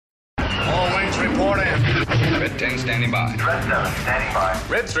report in. Red 10 standing by. Red 7 standing by.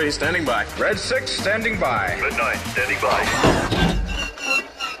 Red 3 standing by. Red 6 standing by. Red 9 standing by.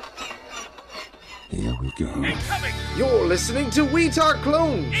 Here we go. You're listening to We Talk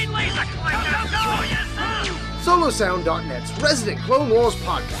Clones, Solosound.net's resident Clone Wars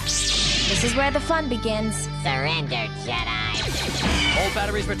podcast. This is where the fun begins. Surrender, Jedi. All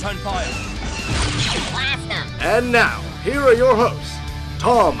batteries return fire. Blast them. And now, here are your hosts,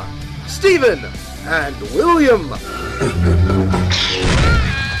 Tom, Steven, and William.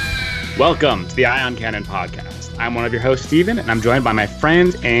 Welcome to the Ion Cannon Podcast. I'm one of your hosts, Steven, and I'm joined by my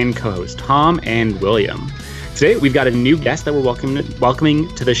friends and co-hosts, Tom and William. Today, we've got a new guest that we're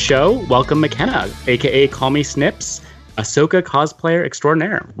welcoming to the show. Welcome, McKenna, a.k.a. Call Me Snips, Ahsoka cosplayer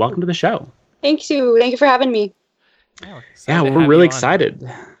extraordinaire. Welcome to the show. Thank you. Thank you for having me. Yeah, we're really excited.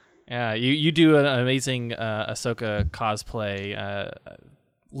 Yeah, you do an amazing Ahsoka cosplay.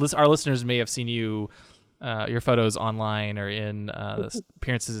 Our listeners may have seen you, your photos online or in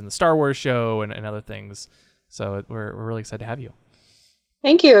appearances in the Star Wars show and other things. So we're really excited to have you.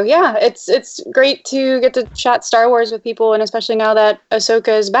 Thank you. Yeah, it's great to get to chat Star Wars with people, and especially now that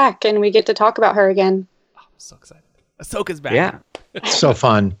Ahsoka is back and we get to talk about her again. Oh, I'm so excited. Ahsoka's back. Yeah. So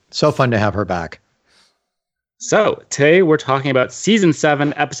fun. So fun to have her back. So today we're talking about Season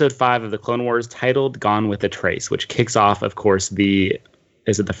 7, Episode 5 of the Clone Wars, titled Gone with a Trace, which kicks off, of course,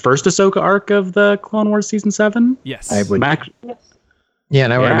 is it the first Ahsoka arc of the Clone Wars Season 7? Yes. I would. Yes. Yeah,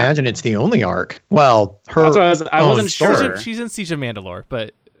 and I would imagine it's the only arc. Well, her. I wasn't sure. She's in Siege of Mandalore,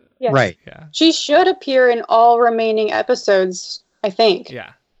 but Yes. Right. yeah. She should appear in all remaining episodes, I think.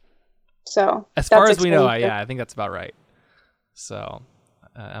 Yeah. So As far that's as we know, exciting. I think that's about right. So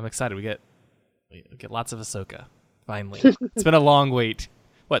I'm excited. We get lots of Ahsoka. Finally, it's been a long wait.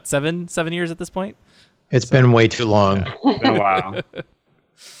 What, seven years at this point? It's been way too long. Yeah, it's been a while.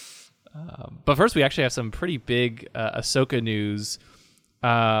 But first, we actually have some pretty big Ahsoka news,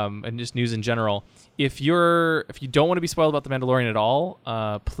 and just news in general. If you don't want to be spoiled about The Mandalorian at all,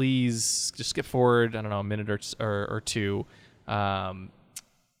 please just skip forward, I don't know, a minute or two.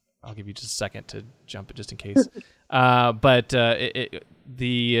 I'll give you just a second to jump it just in case. But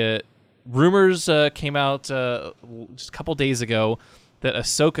the rumors came out just a couple days ago that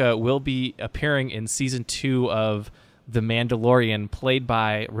Ahsoka will be appearing in Season 2 of The Mandalorian, played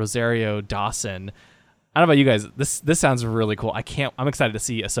by Rosario Dawson. I don't know about you guys. This sounds really cool. I'm excited to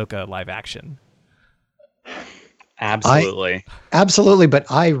see Ahsoka live action. Absolutely. Absolutely, but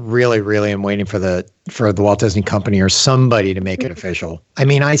I really, really am waiting for the Walt Disney Company or somebody to make it official. I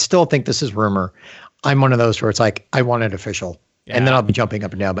mean, I still think this is rumor. I'm one of those where it's like, I want it official. Yeah. And then I'll be jumping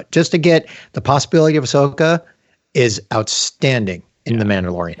up and down. But just to get the possibility of Ahsoka is outstanding in The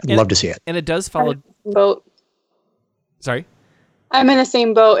Mandalorian. I'd love to see it. And it does follow... Boat. Sorry? I'm in the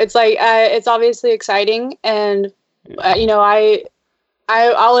same boat. It's like it's obviously exciting, and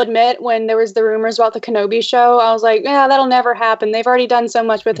I'll admit, when there was the rumors about the Kenobi show, I was like, yeah, that'll never happen. They've already done so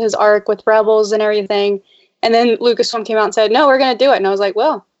much with his arc with Rebels and everything. And then Lucasfilm came out and said, no, we're going to do it. And I was like,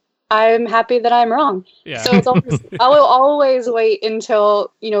 well, I'm happy that I'm wrong. Yeah. So it's always, I will always wait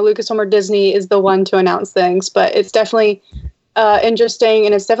until, Lucasfilm or Disney is the one to announce things. But it's definitely interesting,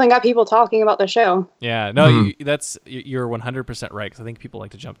 and it's definitely got people talking about the show. Yeah, no, you're 100% right, because I think people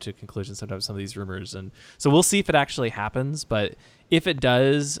like to jump to conclusions sometimes with some of these rumors, and so we'll see if it actually happens. But if it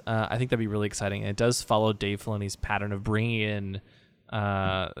does, I think that'd be really exciting, and it does follow Dave Filoni's pattern of bringing in,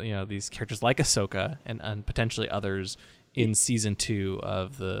 these characters like Ahsoka and potentially others in Season 2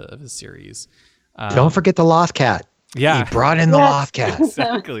 of the series. Don't forget the Loth Cat. Yeah, he brought in the Loth Cat.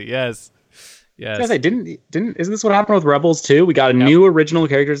 Exactly. Yes. Yes. I was gonna say, isn't this what happened with Rebels too? We got new original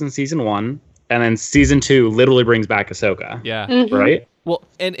characters in Season 1, and then Season 2 literally brings back Ahsoka. Yeah. Mm-hmm. Right? Well,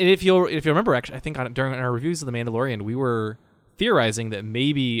 and if you remember, actually, I think during our reviews of The Mandalorian, we were theorizing that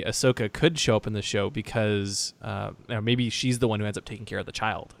maybe Ahsoka could show up in the show because maybe she's the one who ends up taking care of the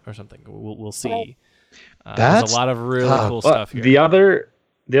child or something. We'll see. There's a lot of really cool stuff here. The other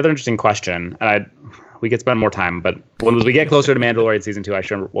interesting question, and we could spend more time, but when we get closer to Mandalorian Season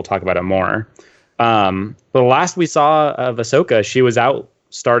 2, we'll talk about it more. But the last we saw of Ahsoka, she was out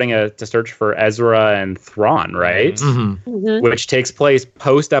starting to search for Ezra and Thrawn, right? Mm-hmm. Mm-hmm. Which takes place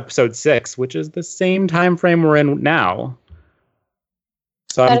post Episode 6, which is the same time frame we're in now.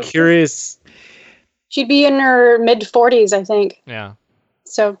 So I'm curious. She'd be in her mid-40s, I think. Yeah.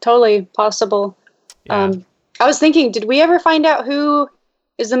 So totally possible. Yeah. I was thinking, did we ever find out who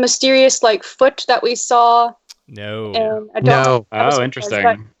is the mysterious foot that we saw? No. No. Oh, interesting.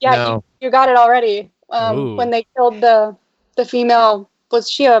 But, yeah, No. you got it already. When they killed the female,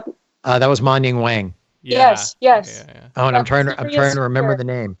 was she a? That was Ma Ning Wang. Yeah. Yes. Yeah. Oh, and I'm trying That's to remember curious. the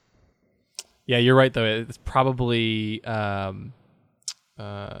name. Yeah, you're right though. It's probably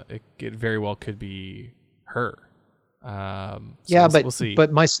it very well could be her. We'll see.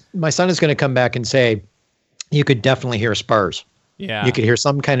 But my son is going to come back and say, you could definitely hear spurs. Yeah, You could hear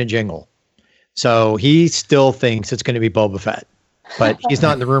some kind of jingle. So he still thinks it's going to be Boba Fett, but he's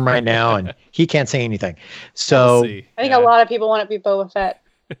not in the room right now and he can't say anything. So we'll see. I think a lot of people want to be Boba Fett.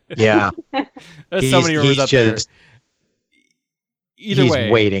 yeah, There's so many rumors he's up there. just Either he's way,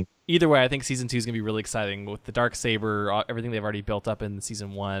 waiting. Either way, I think season 2 is gonna be really exciting with the Darksaber, everything they've already built up in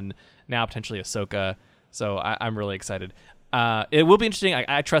season 1. Now potentially Ahsoka. So I'm really excited. It will be interesting.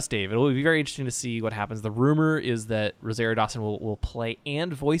 I trust Dave. It will be very interesting to see what happens. The rumor is that Rosario Dawson will play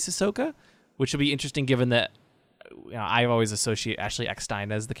and voice Ahsoka, which will be interesting given that I've always associate Ashley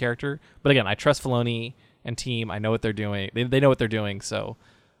Eckstein as the character. But again, I trust Filoni and team. I know what they're doing. They know what they're doing, so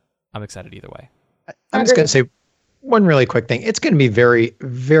I'm excited either way. I'm just going to say one really quick thing. It's going to be very,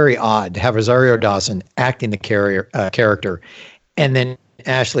 very odd to have Rosario Dawson acting the character and then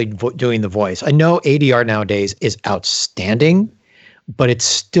Ashley doing the voice. I know ADR nowadays is outstanding, but it's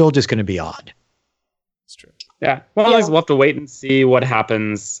still just going to be odd. It's true. Yeah. Well, I guess we'll have to wait and see what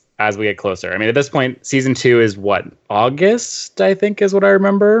happens as we get closer. I mean, at this point, season 2 is what? August, I think, is what I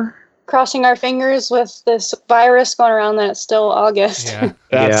remember. Crossing our fingers with this virus going around that it's still August. Yeah,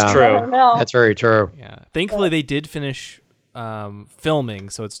 That's I true. don't know. That's very true. yeah. Thankfully, they did finish filming,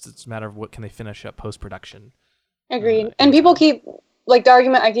 so it's a matter of what can they finish up post-production. Agreed. And people keep, like, the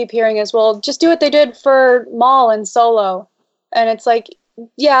argument I keep hearing is, well, just do what they did for Maul and Solo. And it's like,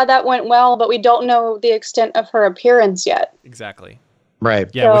 yeah, that went well, but we don't know the extent of her appearance yet. Exactly. Right.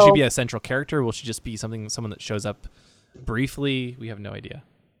 Yeah, will she So- be a central character? Will she just be someone that shows up briefly? We have no idea.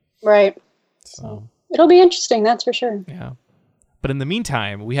 Right. So, It'll be interesting, that's for sure. yeah. But in the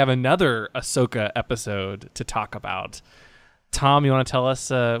meantime, we have another Ahsoka episode to talk about. Tom, you want to tell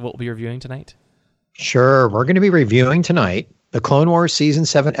us what we'll be reviewing tonight? Sure. We're going to be reviewing tonight the Clone Wars Season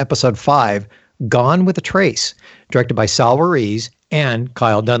 7, Episode 5, Gone with a Trace, directed by Sal Ruiz and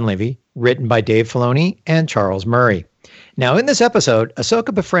Kyle Dunleavy, written by Dave Filoni and Charles Murray. Now, in this episode,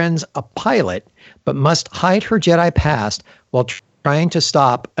 Ahsoka befriends a pilot, but must hide her Jedi past while trying to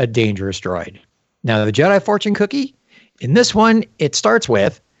stop a dangerous droid. Now, the Jedi fortune cookie, in this one, it starts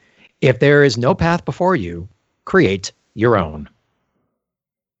with, if there is no path before you, create your own.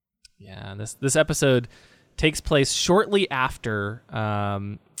 Yeah, this episode takes place shortly after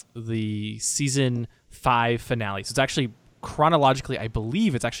the season 5 finale. So it's actually chronologically, I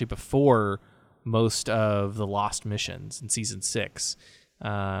believe it's actually before most of the Lost missions in season 6.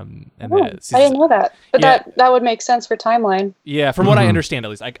 I didn't know that. But Yeah. that would make sense for timeline. Yeah, from what I understand, at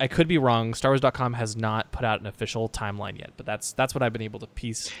least. I could be wrong. StarWars.com has not put out an official timeline yet, but that's what I've been able to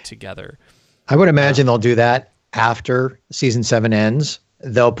piece together. I would imagine they'll do that after season 7 ends.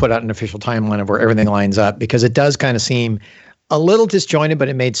 They'll put out an official timeline of where everything lines up, because it does kind of seem a little disjointed, but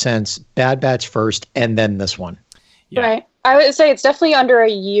it made sense. Bad Batch first and then this one. Yeah. Right. I would say it's definitely under a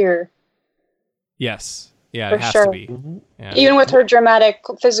year, Yes. Yeah, For it has sure. to be. Yeah. even with her dramatic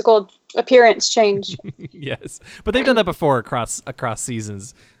physical appearance change. Yes, but they've done that before across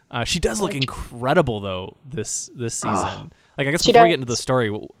seasons. She does look incredible though this season. Like, I guess She before we does. get into the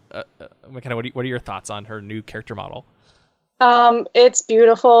story, McKenna, what are your thoughts on her new character model? It's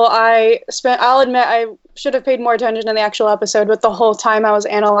beautiful. I'll admit I should have paid more attention to the actual episode, but the whole time I was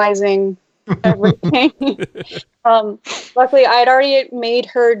analyzing everything. Luckily, I had already made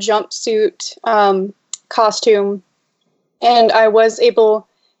her jumpsuit costume, and I was able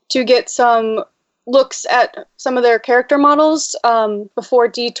to get some looks at some of their character models before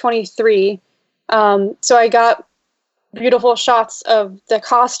D23. So I got beautiful shots of the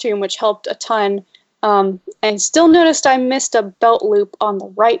costume, which helped a ton. And still noticed I missed a belt loop on the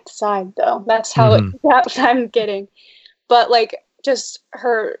right side, though. That's how that I'm getting. But like, just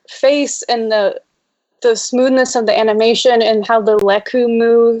her face and the smoothness of the animation and how the Leku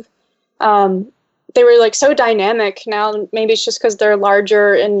move, they were like so dynamic. Now maybe it's just because they're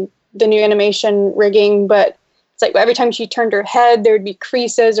larger in the new animation rigging, but it's like every time she turned her head, there would be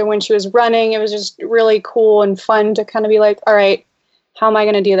creases, or when she was running, it was just really cool and fun to kind of be like, all right, how am I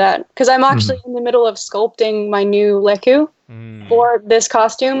going to do that? Because I'm actually in the middle of sculpting my new Leku for this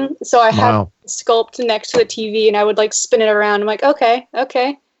costume. So I have sculpt next to the TV, and I would like spin it around. I'm like, okay.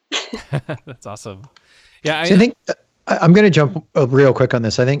 That's awesome. Yeah, So I think I'm going to jump real quick on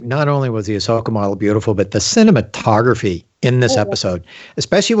this. I think not only was the Ahsoka model beautiful, but the cinematography in this episode,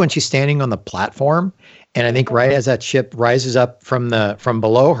 especially when she's standing on the platform, and I think right as that ship rises up from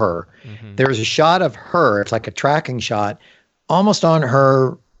below her, there's a shot of her. It's like a tracking shot, almost on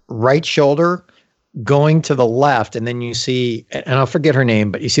her right shoulder, going to the left, and then you see, and I'll forget her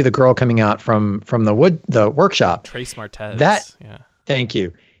name, but you see the girl coming out from the workshop. Trace Martez. Yeah. Thank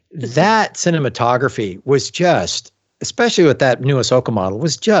you. That cinematography was just, especially with that new Ahsoka model,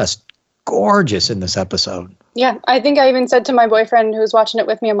 was just gorgeous in this episode. Yeah, I think I even said to my boyfriend who was watching it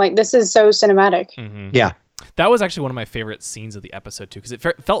with me, I'm like, this is so cinematic. Mm-hmm. Yeah. That was actually one of my favorite scenes of the episode, too, because it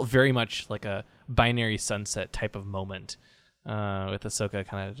felt very much like a binary sunset type of moment with Ahsoka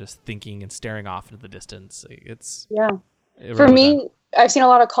kind of just thinking and staring off into the distance. For me, I've seen a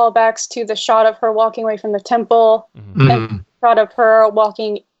lot of callbacks to the shot of her walking away from the temple, and the shot of her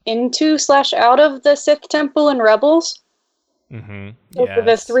walking into/out of the Sith temple in Rebels.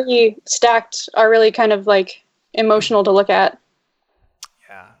 The three stacked are really kind of like emotional to look at.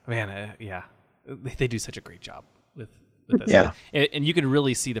 Yeah, man, they do such a great job with this. Yeah, and you can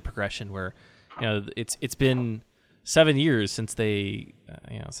really see the progression where, it's been 7 years since they,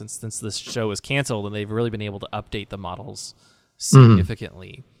 since this show was canceled, and they've really been able to update the models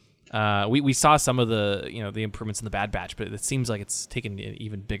significantly. We saw some of the the improvements in the Bad Batch, but it seems like it's taken an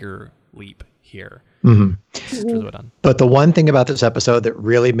even bigger leap here. It's really well done. But the one thing about this episode that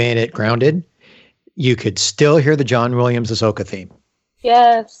really made it grounded, you could still hear the John Williams Ahsoka theme.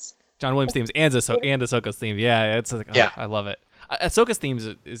 Yes. John Williams themes and Ahsoka's theme. Yeah, it's like, I love it. Ahsoka's themes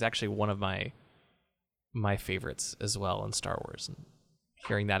is actually one of my favorites as well in Star Wars. And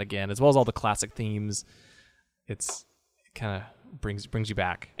hearing that again, as well as all the classic themes, it kind of brings you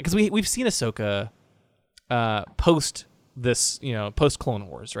back, because we've seen Ahsoka post this, post Clone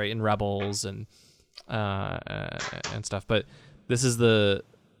Wars, right, in Rebels and stuff. But this is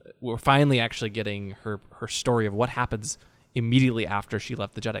we're finally actually getting her story of what happens immediately after she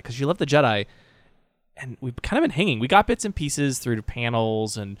left the Jedi, because she left the Jedi, and we've kind of been hanging. We got bits and pieces through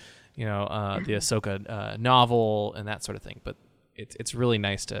panels and the Ahsoka novel and that sort of thing, but it's really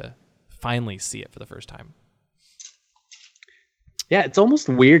nice to finally see it for the first time. Yeah, it's almost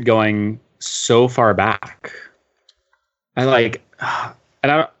weird going so far back. Because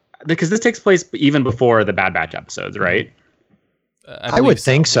this takes place even before the Bad Batch episodes, right? I would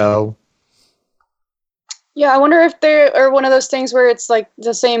think so. Yeah, I wonder if they are one of those things where it's like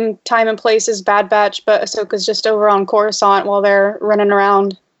the same time and place as Bad Batch, but Ahsoka's just over on Coruscant while they're running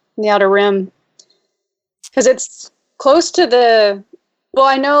around in the Outer Rim. Because it's close to the... Well,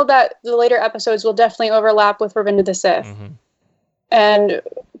 I know that the later episodes will definitely overlap with Revenge of the Sith. Mm-hmm. And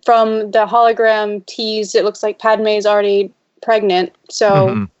from the hologram tease, it looks like Padme's already pregnant,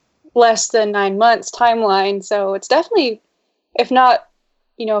 so less than 9 months timeline. So it's definitely, if not,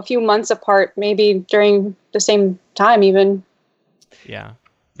 a few months apart, maybe during the same time even. Yeah.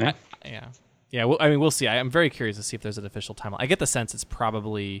 Well, we'll see. I'm very curious to see if there's an official timeline. I get the sense it's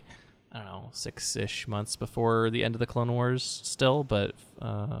probably, 6-ish months before the end of the Clone Wars still, but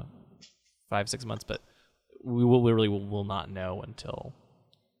 5-6 months. But we will not know until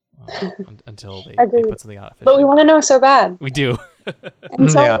they put something out officially. But we want to know so bad. We do.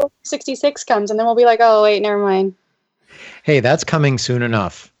 Until 66 comes, and then we'll be like, oh, wait, never mind. Hey, that's coming soon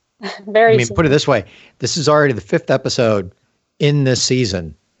enough. Soon. Put it this way. This is already the 5th episode in this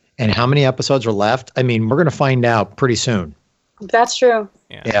season. And how many episodes are left? We're going to find out pretty soon. That's true.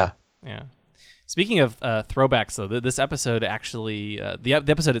 Yeah. Speaking of throwbacks, though, this episode actually,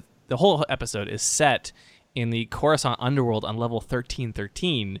 the whole episode is set in the Coruscant underworld on level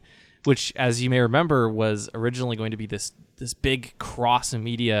 1313, which, as you may remember, was originally going to be this big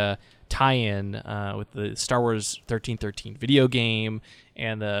cross-media tie-in with the Star Wars 1313 video game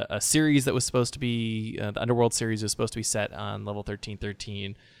and a series that was supposed to be, the Underworld series was supposed to be set on level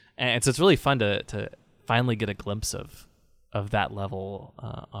 1313. And so it's really fun to finally get a glimpse of that level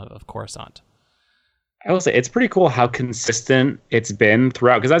of Coruscant. I will say it's pretty cool how consistent it's been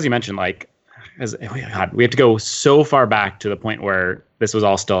throughout, because as you mentioned, we have to go so far back to the point where this was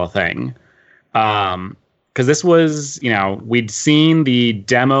all still a thing. Because this was, we'd seen the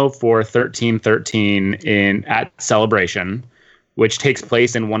demo for 1313 at Celebration, which takes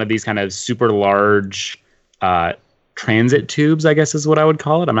place in one of these kind of super large transit tubes, I guess is what I would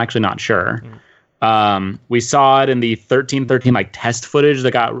call it. I'm actually not sure. We saw it in the 1313 test footage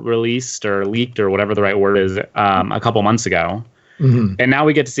that got released or leaked or whatever the right word is a couple months ago. Mm-hmm. And now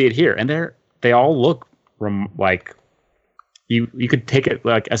we get to see it here. And they all look like you could take it,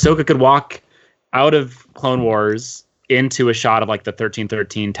 like Ahsoka could walk out of Clone Wars into a shot of the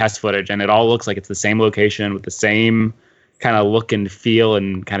 1313 test footage, and it all looks like it's the same location with the same kind of look and feel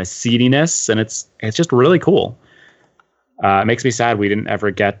and kind of seediness, and it's just really cool. It makes me sad we didn't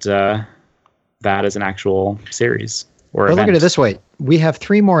ever get that as an actual series. or Well, look at event. it this way. We have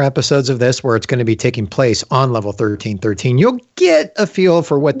 3 more episodes of this where it's going to be taking place on level 1313. You'll get a feel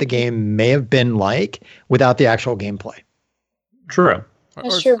for what the game may have been like without the actual gameplay. True.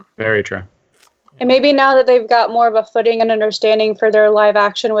 That's true. Very true. And maybe now that they've got more of a footing and understanding for their live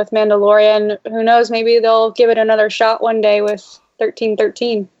action with Mandalorian, who knows, maybe they'll give it another shot one day with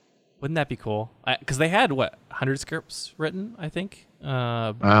 1313. Wouldn't that be cool? Because they had, 100 scripts written, I think?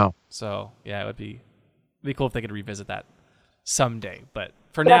 Wow. So, yeah, it'd be cool if they could revisit that someday. But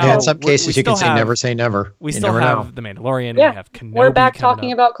for Yeah, now, Yeah, in some we cases you can still say have- never say never. We You still never have know. The Mandalorian. Yeah, We have Kenobi we're back coming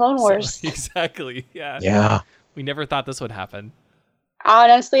talking up. about Clone So- Wars. exactly. Yeah. Yeah. We never thought this would happen.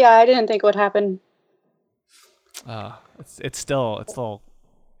 Honestly, I didn't think it would happen. It's still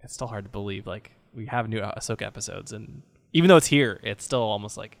hard to believe. Like, we have new Ahsoka episodes, and even though it's here, it's still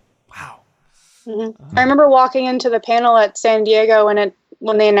almost like, wow. I remember walking into the panel at San Diego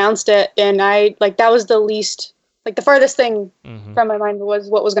when they announced it, and that was the farthest thing from my mind was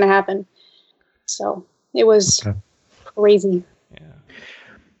what was going to happen. So it was crazy. Yeah.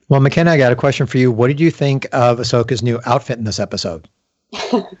 Well, McKenna, I got a question for you. What did you think of Ahsoka's new outfit in this episode?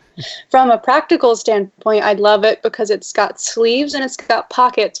 From a practical standpoint, I'd love it because it's got sleeves and it's got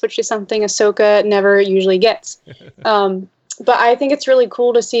pockets, which is something Ahsoka never usually gets. But I think it's really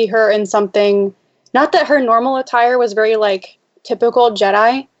cool to see her in something, not that her normal attire was very like typical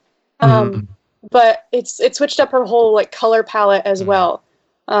Jedi, but it switched up her whole like color palette as well.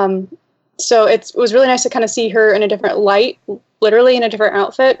 So it was really nice to kind of see her in a different light, literally in a different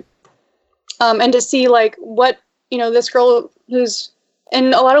outfit. And to see like what, this girl who's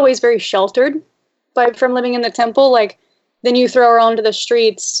in a lot of ways very sheltered from living in the temple, like then you throw her onto the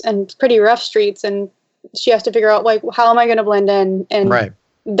streets and pretty rough streets, and she has to figure out like, how am I going to blend in? And Right.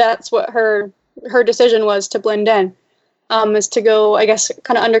 That's what her decision was, to blend in, is to go, I guess,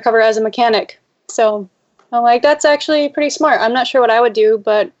 kind of undercover as a mechanic. So I'm like, that's actually pretty smart. I'm not sure what I would do,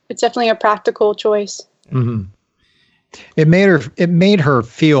 but it's definitely a practical choice. Mm-hmm. It made her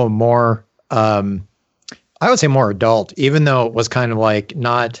feel more, I would say more adult, even though it was kind of like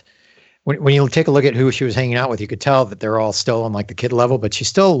not, when you take a look at who she was hanging out with, you could tell that they're all still on like the kid level, but she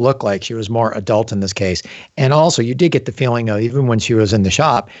still looked like she was more adult in this case. And also you did get the feeling of, even when she was in the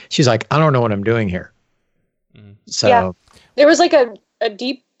shop, she's like, I don't know what I'm doing here. So Yeah. There was like a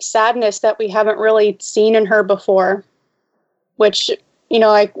deep sadness that we haven't really seen in her before, which,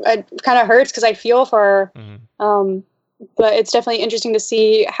 I kind of hurts because I feel for her. But it's definitely interesting to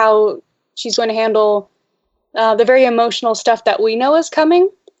see how she's going to handle the very emotional stuff that we know is coming,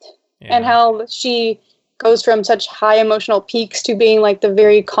 and how she goes from such high emotional peaks to being like the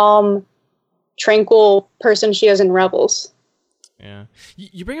very calm, tranquil person she is in Rebels. Yeah,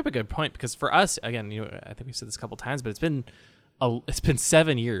 you bring up a good point, because for us, again, I think we've said this a couple times, but it's been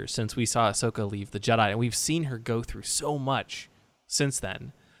 7 years since we saw Ahsoka leave the Jedi, and we've seen her go through so much since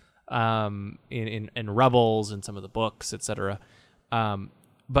then, in Rebels and some of the books, etc.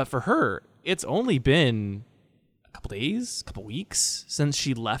 But for her, it's only been a couple days, a couple weeks since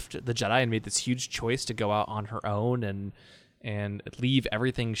she left the Jedi and made this huge choice to go out on her own and leave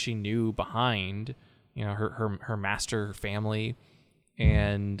everything she knew behind. Her master, her family,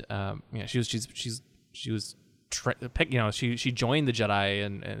 and she joined the Jedi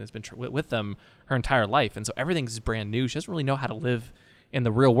and has been with them her entire life, and so everything's brand new. She doesn't really know how to live in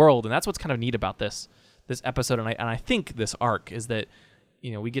the real world, and that's what's kind of neat about this episode, and I think this arc is that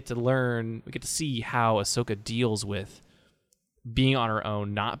we get to see how Ahsoka deals with being on her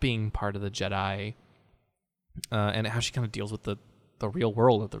own, not being part of the Jedi, and how she kind of deals with the real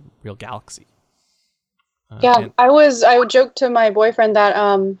world, of the real galaxy. I would joke to my boyfriend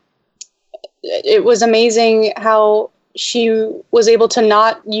that it was amazing how she was able to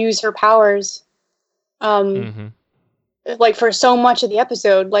not use her powers, like for so much of the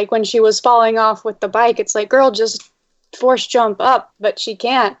episode. Like when she was falling off with the bike, it's like, girl, just force jump up, but she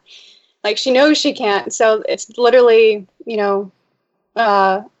can't. Like she knows she can't, so it's literally,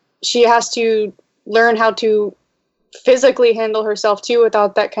 she has to learn how to physically handle herself too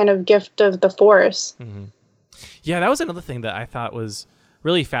without that kind of gift of the Force. Mm-hmm. Yeah, that was another thing that I thought was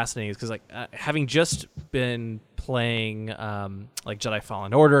really fascinating, is because having just been playing like Jedi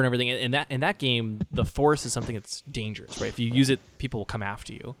Fallen Order and everything, in that game, the Force is something that's dangerous, right? If you use it, people will come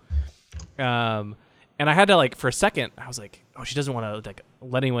after you. And I had to for a second, I was like, oh, she doesn't want to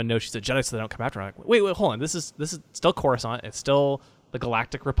let anyone know she's a Jedi so they don't come after her. I'm like, wait, hold on, this is still Coruscant, it's still the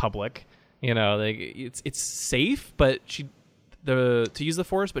Galactic Republic. It's safe, but to use the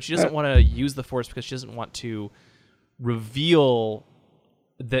Force, but she doesn't want to use the Force because she doesn't want to reveal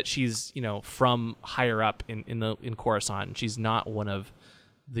that she's from higher up in Coruscant, and she's not one of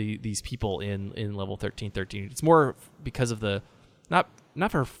these people in level 1313. It's more because of the not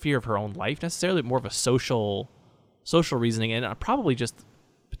for fear of her own life necessarily, but more of a social reasoning, and probably just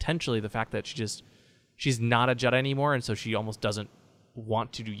potentially the fact that she's not a Jedi anymore, and so she almost doesn't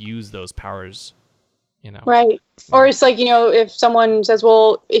want to use those powers, Right. Or it's like, if someone says,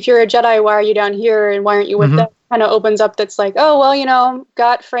 well, if you're a Jedi, why are you down here and why aren't you with them? Kind of opens up that's like, oh, well,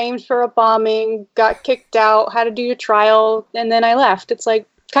 got framed for a bombing, got kicked out, had to do a trial, and then I left. It's like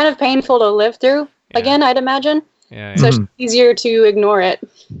kind of painful to live through, again, I'd imagine. Yeah. So it's easier to ignore it.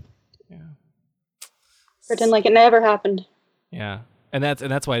 Yeah. Pretend like it never happened. Yeah. And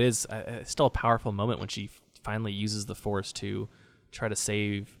that's why it is still a powerful moment when she finally uses the Force to try to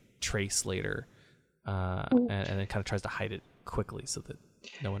save Trace later, and then kind of tries to hide it quickly so that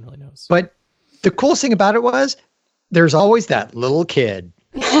no one really knows. But the coolest thing about it was there's always that little kid.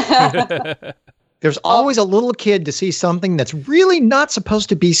 There's always a little kid to see something that's really not supposed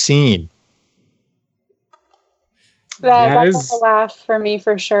to be seen. That's a laugh for me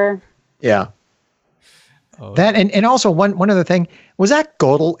for sure. Yeah. Oh. That and also one other thing, was that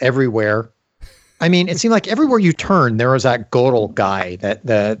Godel everywhere? I mean, it seemed like everywhere you turn, there was that Godel guy, that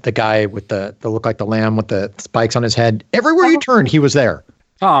the guy with the look like the lamb with the spikes on his head. Everywhere you turned, he was there.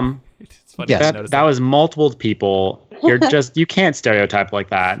 Tom, It's funny Yes. to notice that was multiple people. You can't stereotype like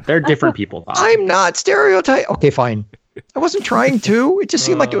that. They're different people, Tom. I'm not stereotype. Okay, fine. I wasn't trying to. It just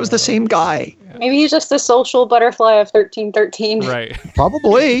seemed like it was the same guy. Maybe he's just the social butterfly of 1313. Right.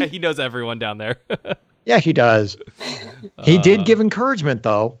 Probably. He knows everyone down there. Yeah, he does. He did give encouragement,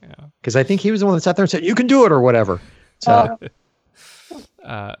 though, because I think he was the one that sat there and said, "You can do it," or whatever. So,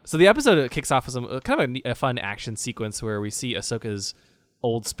 So the episode kicks off with some kind of a fun action sequence where we see Ahsoka's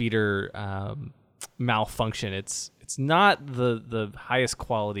old speeder malfunction. It's not the highest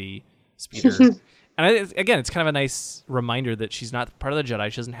quality speeder, and again, it's kind of a nice reminder that she's not part of the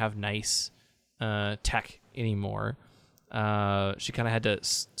Jedi. She doesn't have nice tech anymore. She kind of had to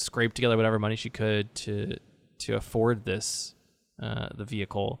scrape together whatever money she could to afford this the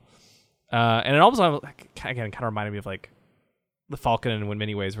vehicle, and it almost again kind of reminded me of like the Falcon in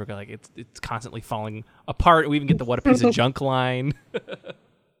many ways. Where like it's constantly falling apart. We even get the "what a piece of junk" line.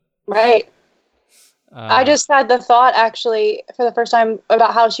 Right. I just had the thought actually for the first time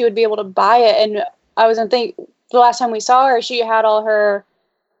about how she would be able to buy it, and I was the last time we saw her, she had all her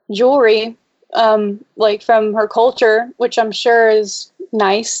jewelry. Like from her culture, which I'm sure is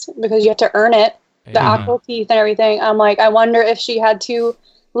nice because you have to earn it, the actual teeth and everything. I'm like, I wonder if she had to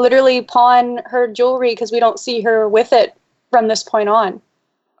literally pawn her jewelry because we don't see her with it from this point on.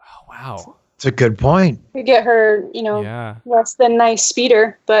 Oh, wow. it's a good point. To get her, less than nice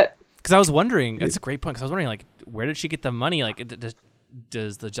speeder, but... Because I was wondering, it's a great point, because I was wondering, like, where did she get the money? Like, did the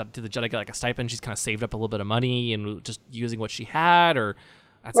Jedi get, like, a stipend? She's kind of saved up a little bit of money and just using what she had, or...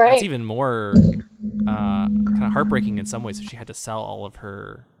 That's even more kind of heartbreaking in some ways. So she had to sell all of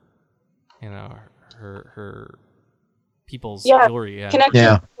her, her people's jewelry.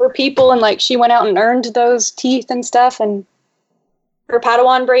 Connect with people, and like she went out and earned those teeth and stuff, and her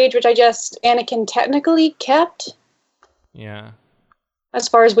Padawan braid, which Anakin technically kept. Yeah. As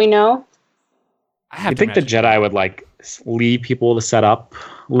far as we know. I think the Jedi would like leave people to set up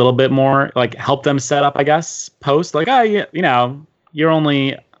a little bit more, like help them set up, I guess, post like, you're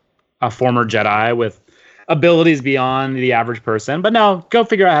only a former Jedi with abilities beyond the average person. But no, go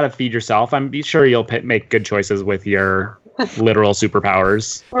figure out how to feed yourself. I'm sure you'll make good choices with your literal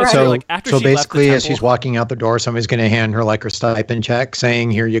superpowers. Right. So basically, as she's walking out the door, somebody's going to hand her like her stipend check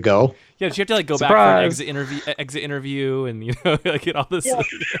saying, "Here you go." Yeah, she have to like go back for an exit interview and like get all this. Yeah.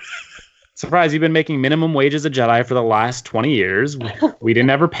 Surprise, you've been making minimum wage as a Jedi for the last 20 years. We didn't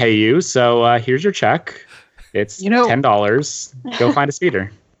ever pay you, so here's your check. It's $10. Go find a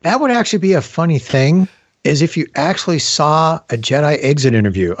speeder. That would actually be a funny thing, is if you actually saw a Jedi exit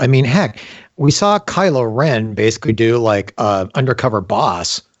interview. I mean, heck, we saw Kylo Ren basically do like undercover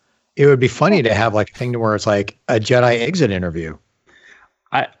boss. It would be funny to have like a thing to where it's like a Jedi exit interview.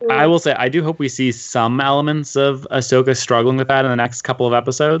 I will say, I do hope we see some elements of Ahsoka struggling with that in the next couple of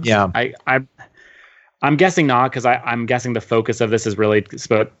episodes. Yeah. I'm guessing not, because I'm guessing the focus of this is really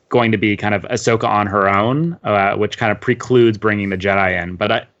going to be kind of Ahsoka on her own, which kind of precludes bringing the Jedi in.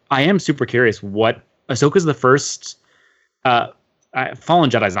 But I am super curious what Ahsoka's the first fallen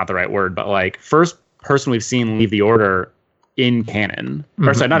Jedi is not the right word, but like first person we've seen leave the Order in canon. Mm-hmm.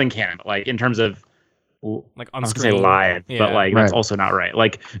 Or sorry, not in canon, but like in terms of like on screen live, but like that's also not right.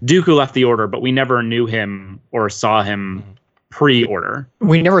 Like Dooku left the Order, but we never knew him or saw him pre-Order.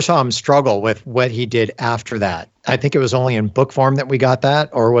 We never saw him struggle with what he did after that. I think it was only in book form that we got that,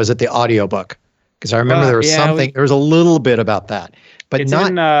 or was it the audiobook? Because I remember there was something, there was a little bit about that. but it's not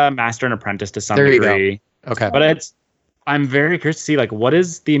in Master and Apprentice to some There you go. degree. okay. But I'm very curious to see like what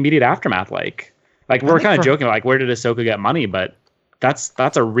is the immediate aftermath like. Like we're think kind of for- joking like where did Ahsoka get money, but that's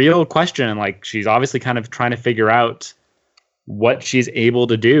a real question. And like she's obviously kind of trying to figure out what she's able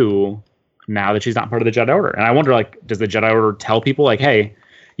to do now that she's not part of the Jedi Order. And I wonder like does the Jedi Order tell people like, hey,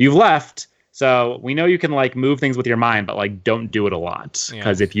 you've left, so we know you can like move things with your mind, but like don't do it a lot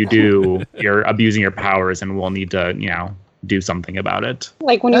because if you do, you're abusing your powers, and we'll need to do something about it.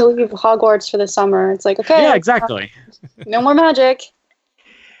 Like when you leave Hogwarts for the summer, it's like, okay, Yeah, exactly. no more magic.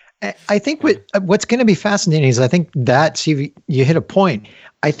 I think what's going to be fascinating is I think that you hit a point.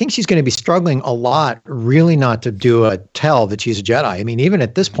 I think she's going to be struggling a lot, really not to do a tell that she's a Jedi. I mean, even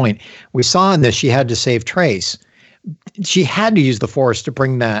at this point, we saw in this she had to save Trace. She had to use the Force to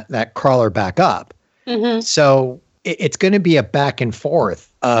bring that crawler back up. Mm-hmm. So it's going to be a back and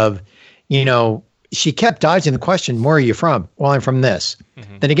forth of, she kept dodging the question, where are you from? Well, I'm from this.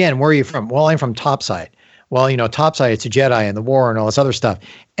 Mm-hmm. Then again, where are you from? Well, I'm from Topside. Well, Topside, it's a Jedi and the war and all this other stuff.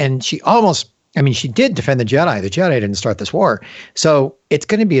 And she did defend the Jedi. The Jedi didn't start this war. So it's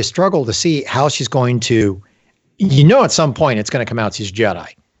going to be a struggle to see how she's going to, at some point it's going to come out she's a Jedi.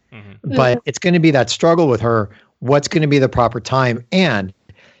 Mm-hmm. But it's going to be that struggle with her. What's going to be the proper time? And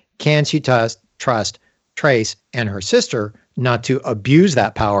can she trust Trace and her sister not to abuse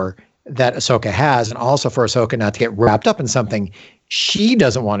that power that Ahsoka has, and also for Ahsoka not to get wrapped up in something she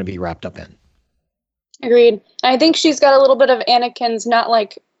doesn't want to be wrapped up in? Agreed. I think she's got a little bit of Anakin's not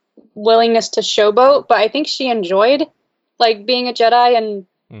like willingness to showboat, but I think she enjoyed like being a Jedi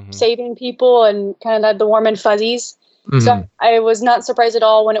and saving people and kind of the warm and fuzzies. Mm-hmm. So I was not surprised at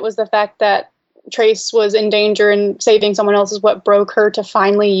all when it was the fact that Trace was in danger and saving someone else is what broke her to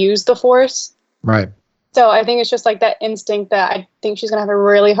finally use the Force. Right. So I think it's just like that instinct that I think she's going to have a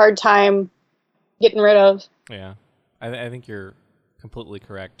really hard time getting rid of. Yeah. I think you're completely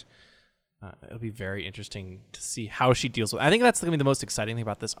correct. It'll be very interesting to see how she deals with it. I think that's going to be the most exciting thing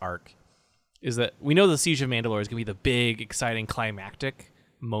about this arc, is that we know the Siege of Mandalore is going to be the big, exciting, climactic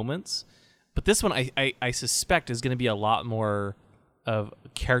moments. But this one, I suspect, is going to be a lot more of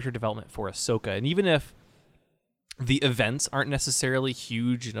character development for Ahsoka. And even if the events aren't necessarily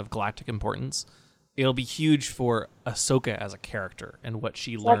huge and of galactic importance, it'll be huge for Ahsoka as a character and what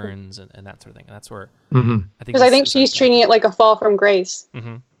she learns and that sort of thing. And that's where I think... Because I think she's treating it like a fall from grace.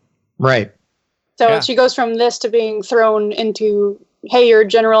 Mm-hmm. Right. So she goes from this to being thrown into, hey, you're a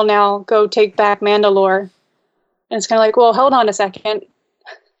general now, go take back Mandalore. And it's kind of like, well, hold on a second.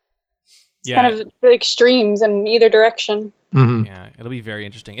 It's kind of the extremes in either direction. Mm-hmm. Yeah, it'll be very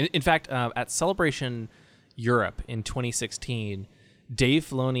interesting. In fact, at Celebration Europe in 2016, Dave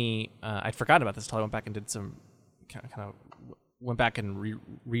Filoni, I'd forgotten about this until I went back and did some went back and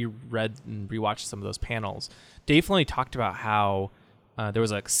reread and rewatched some of those panels. Dave Filoni talked about how there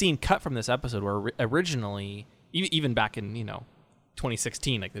was a scene cut from this episode where originally, even back in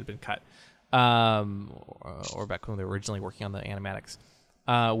 2016, like they'd been cut, or back when they were originally working on the animatics,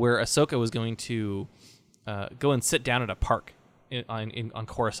 where Ahsoka was going to go and sit down at a park on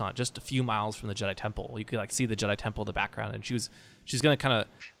Coruscant, just a few miles from the Jedi Temple. You could like see the Jedi Temple in the background, and she's going to kind of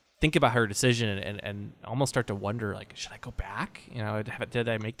think about her decision and almost start to wonder, like, should I go back? Did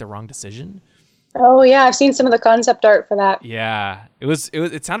I make the wrong decision? Oh yeah, I've seen some of the concept art for that. Yeah,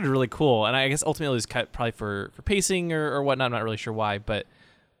 it sounded really cool, and I guess ultimately it was cut probably for pacing or whatnot. I'm not really sure why, but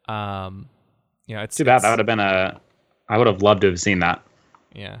it's too bad. That would have been I would have loved to have seen that.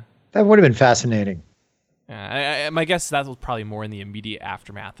 Yeah, that would have been fascinating. Yeah, my guess that was probably more in the immediate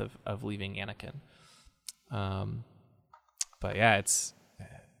aftermath of leaving Anakin. But yeah, it's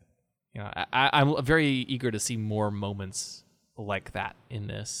I'm very eager to see more moments like that in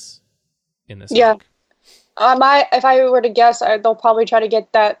this. Yeah. Arc. If I were to guess, they'll probably try to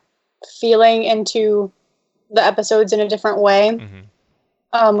get that feeling into the episodes in a different way,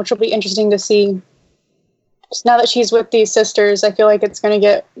 which will be interesting to see. Just now that she's with these sisters, I feel like it's going to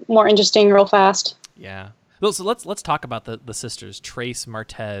get more interesting real fast. Yeah. Well, so let's talk about the sisters, Trace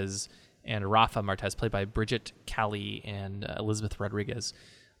Martez and Rafa Martez, played by Bridget Calley and Elizabeth Rodriguez.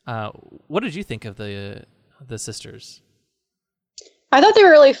 What did you think of the sisters? I thought they were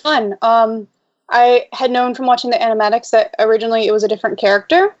really fun. I had known from watching the animatics that originally it was a different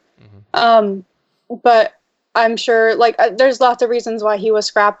character. But I'm sure, there's lots of reasons why he was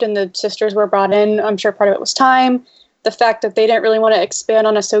scrapped and the sisters were brought in. I'm sure part of it was time. The fact that they didn't really want to expand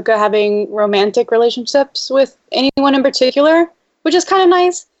on Ahsoka having romantic relationships with anyone in particular, which is kind of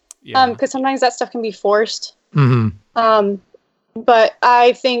nice. Because sometimes that stuff can be forced. Mm-hmm. But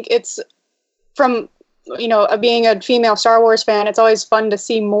I think it's from... being a female Star Wars fan, it's always fun to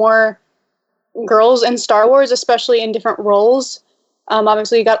see more girls in Star Wars, especially in different roles.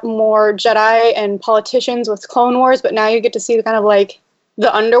 Obviously, you got more Jedi and politicians with Clone Wars, but now you get to see the kind of like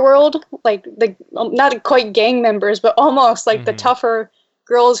the underworld, like the not quite gang members, but almost like the tougher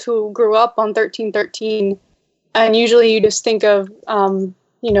girls who grew up on 1313. And usually, you just think of the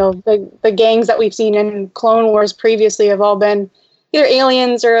gangs that we've seen in Clone Wars previously have all been either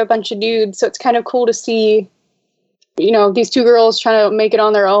aliens or a bunch of dudes. So it's kind of cool to see, these two girls trying to make it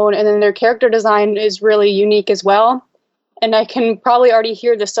on their own, and then their character design is really unique as well. And I can probably already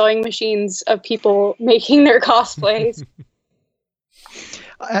hear the sewing machines of people making their cosplays.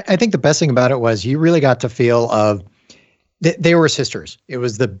 I think the best thing about it was you really got to feel of they were sisters. It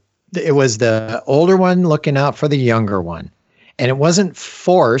was the older one looking out for the younger one, and it wasn't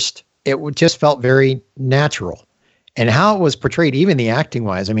forced. It just felt very natural, and how it was portrayed, even the acting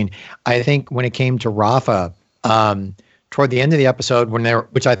wise. I mean, I think when it came to Rafa, toward the end of the episode,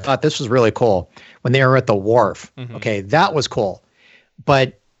 which I thought this was really cool, when they were at the wharf. Okay, that was cool.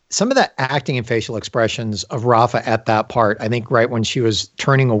 But some of the acting and facial expressions of Rafa at that part, I think right when she was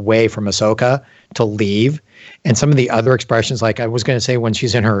turning away from Ahsoka to leave, and some of the other expressions, like I was going to say when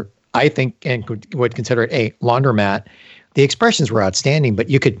she's in her, I think, and would consider it a laundromat, the expressions were outstanding, but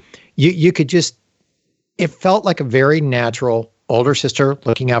you could just, it felt like a very natural older sister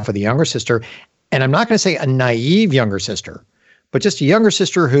looking out for the younger sister. And I'm not going to say a naive younger sister, but just a younger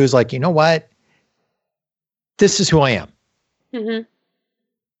sister who's like, you know what? This is who I am. Mm-hmm.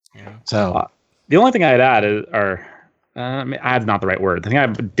 So the only thing I'd add is, add's not the right word. The thing I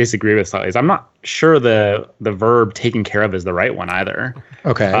disagree with slightly is I'm not sure the verb taken care of is the right one either.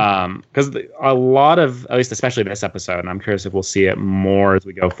 Okay. Because a lot of, at least especially this episode, and I'm curious if we'll see it more as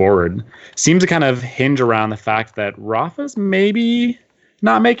we go forward, seems to kind of hinge around the fact that Rafa's maybe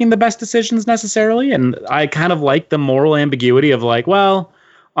not making the best decisions necessarily. And I kind of like the moral ambiguity of like, well,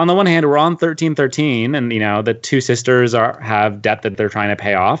 on the one hand, we're on 1313 and, the two sisters have debt that they're trying to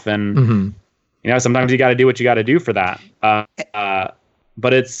pay off. And, sometimes you got to do what you got to do for that.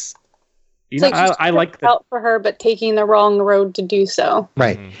 But it's, I like that. Out for her, but taking the wrong road to do so.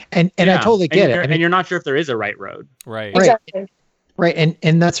 Right. And I totally get it. And you're not sure if there is a right road. Right. Exactly. Right.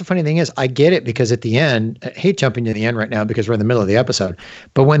 And that's the funny thing is I get it because at the end, I hate jumping to the end right now because we're in the middle of the episode.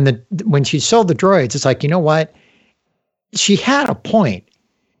 But when she sold the droids, it's like, you know what? She had a point.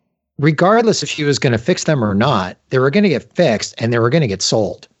 Regardless if she was going to fix them or not, they were going to get fixed and they were going to get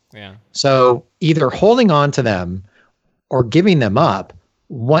sold. Yeah. So either holding on to them or giving them up,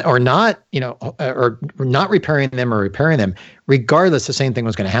 or not, or not repairing them or repairing them, regardless, the same thing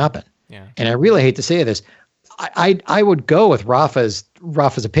was going to happen. Yeah. And I really hate to say this. I would go with Rafa's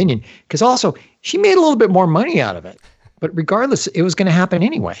opinion because also she made a little bit more money out of it, but regardless, it was going to happen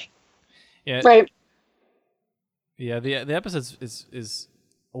anyway. Yeah. Right. Yeah. The episode is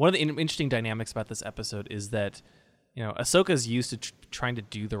one of the interesting dynamics about this episode is that, Ahsoka's used to trying to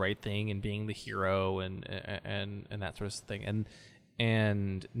do the right thing and being the hero and that sort of thing.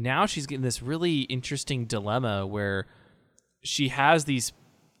 And now she's getting this really interesting dilemma where she has these,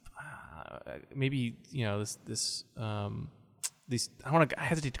 maybe, these, I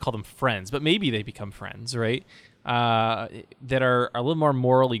hesitate to call them friends, but maybe they become friends, right? That are a little more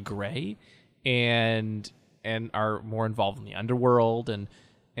morally gray and are more involved in the underworld and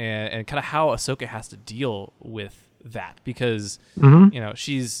kind of how Ahsoka has to deal with that because,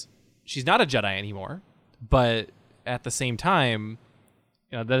 she's not a Jedi anymore, but at the same time,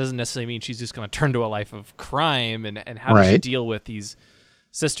 that doesn't necessarily mean she's just going to turn to a life of crime and how does she deal with these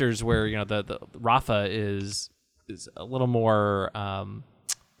sisters where, the Rafa is a little more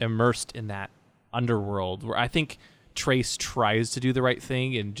immersed in that underworld where I think Trace tries to do the right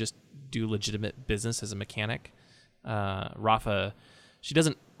thing and just do legitimate business as a mechanic. Rafa, she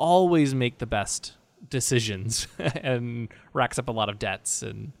doesn't always make the best decisions and racks up a lot of debts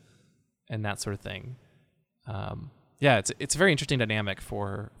and that sort of thing. It's a very interesting dynamic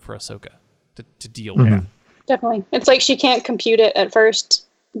for Ahsoka to deal with. Definitely. It's like she can't compute it at first,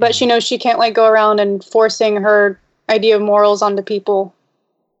 but she knows she can't go around and forcing her idea of morals onto people.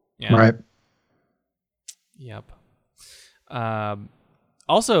 Yeah. Right. Yep.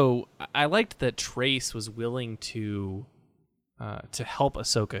 Also, I liked that Trace was willing to help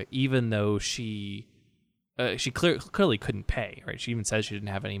Ahsoka, even though she clearly couldn't pay. Right? She even says she didn't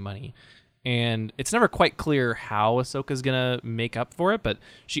have any money, and it's never quite clear how Ahsoka's gonna make up for it. But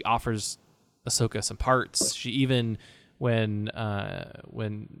she offers Ahsoka some parts. She even when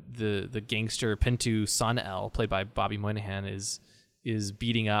the gangster Pintu Son-El, played by Bobby Moynihan, is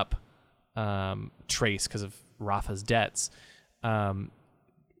beating up Trace because of Rafa's debts.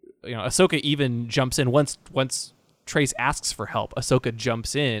 Ahsoka even jumps in once Trace asks for help. Ahsoka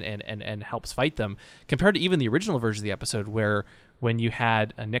jumps in and helps fight them. Compared to even the original version of the episode, where when you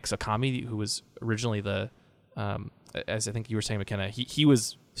had Nix Okami, who was originally the, as I think you were saying, McKenna, he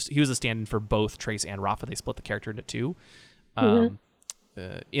was a stand-in for both Trace and Rafa. They split the character into two.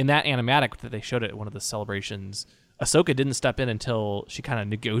 In that animatic that they showed at one of the celebrations, Ahsoka didn't step in until she kind of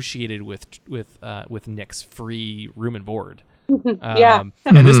negotiated with Nick's free room and board. And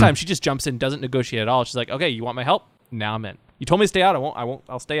this time she just jumps in, doesn't negotiate at all. She's like, "Okay, you want my help? Now I'm in. You told me to stay out. I won't.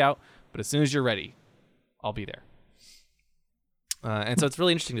 I'll stay out. But as soon as you're ready, I'll be there." And so it's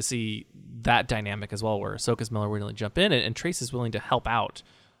really interesting to see that dynamic as well, where Ahsoka's willing to jump in, and Trace is willing to help out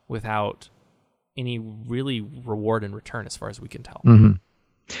without any really reward in return, as far as we can tell.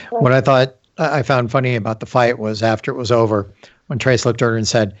 What I found funny about the fight was after it was over, when Trace looked at her and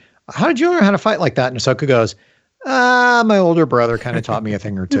said, "How did you learn how to fight like that?" And Ahsoka goes, "My older brother kind of taught me a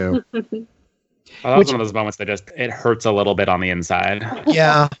thing or two." That was one of those moments that it hurts a little bit on the inside.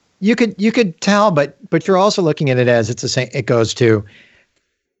 Yeah, you could tell, but you're also looking at it as it's the same. It goes to,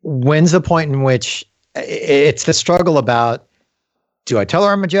 when's the point in which it's the struggle about, do I tell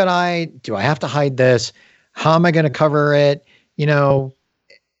her I'm a Jedi? Do I have to hide this? How am I going to cover it?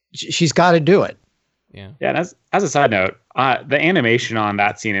 She's got to do it. Yeah. And as a side note, the animation on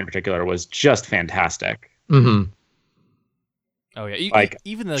that scene in particular was just fantastic. Mm-hmm. Oh yeah,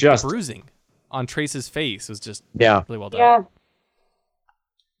 even the bruising on Trace's face was just really well done. Yeah.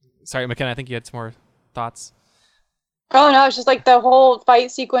 Sorry, McKenna, I think you had some more thoughts. Oh no, it's just like the whole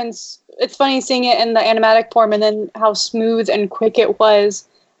fight sequence. It's funny seeing it in the animatic form and then how smooth and quick it was.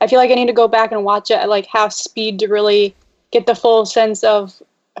 I feel like I need to go back and watch it at like half speed to really get the full sense of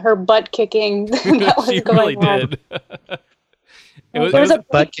her butt kicking that was she going really on. did. It was a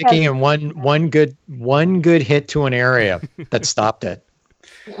butt kicking and one good hit to an area that stopped it.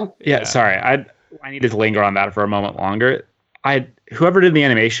 Yeah, sorry. I needed to linger on that for a moment longer. Whoever did the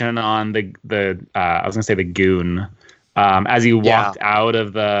animation on the I was gonna say the goon, as he walked out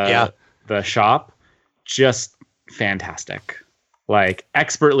of the shop, just fantastic. Like,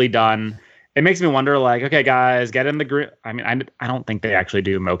 expertly done. It makes me wonder, like, okay, guys, get in the group. I mean, I don't think they actually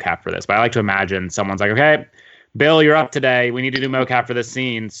do mocap for this, but I like to imagine someone's like, okay, Bill, you're up today. We need to do mocap for this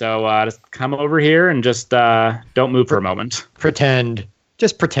scene. So just come over here and just don't move for a moment. Pretend.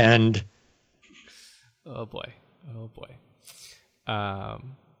 Just pretend. Oh boy.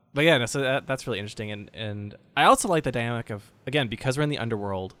 But yeah, no, so that's really interesting. And I also like the dynamic of, again, because we're in the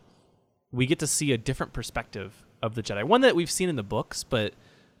underworld, we get to see a different perspective of the Jedi. One that we've seen in the books, but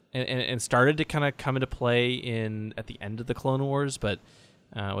and started to kind of come into play at the end of the Clone Wars, but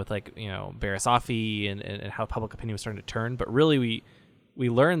with Barriss Offee and how public opinion was starting to turn. But really, we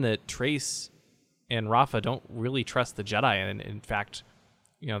learn that Trace and Rafa don't really trust the Jedi, and in fact,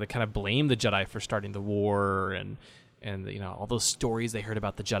 they kind of blame the Jedi for starting the war, and all those stories they heard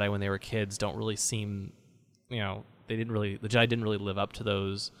about the Jedi when they were kids don't really seem, the Jedi didn't really live up to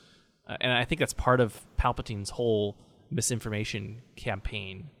those, and I think that's part of Palpatine's whole misinformation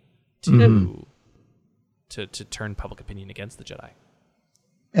campaign to turn public opinion against the Jedi.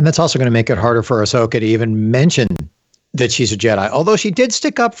 And that's also going to make it harder for Ahsoka to even mention that she's a Jedi, although she did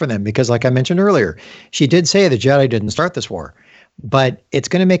stick up for them, because like I mentioned earlier, she did say the Jedi didn't start this war. But it's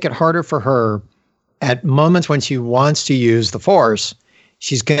going to make it harder for her at moments when she wants to use the Force.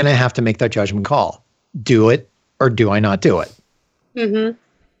 She's going to have to make that judgment call. Do it or do I not do it? Mm-hmm.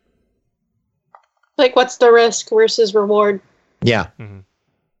 Like, what's the risk versus reward? Yeah. Mm-hmm.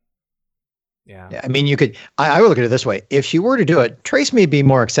 Yeah. I mean, I would look at it this way. If she were to do it, Trace may be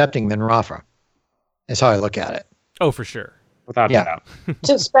more accepting than Rafa. That's how I look at it. Oh, for sure. Without a doubt.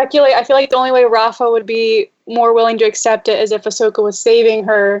 To speculate, I feel like the only way Rafa would be more willing to accept it is if Ahsoka was saving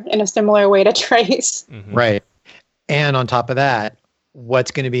her in a similar way to Trace. Mm-hmm. Right. And on top of that,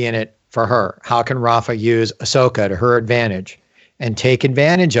 what's going to be in it for her? How can Rafa use Ahsoka to her advantage and take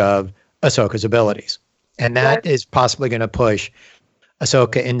advantage of Ahsoka's abilities? And that is possibly going to push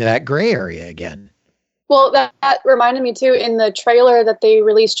Ahsoka into that gray area again. Well, that reminded me too, in the trailer that they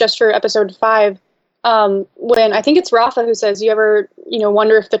released just for episode 5, when I think it's Rafa who says, "You ever,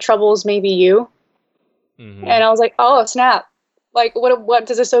 wonder if the troubles may be you?" Mm-hmm. And I was like, oh, snap. Like, what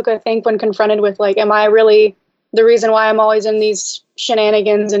does Ahsoka think when confronted with, like, am I really the reason why I'm always in these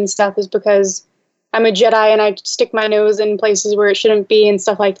shenanigans and stuff is because I'm a Jedi and I stick my nose in places where it shouldn't be and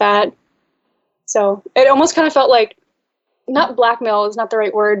stuff like that. So it almost kind of felt like, not blackmail is not the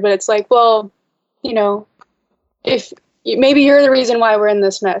right word, but it's like, well, if maybe you're the reason why we're in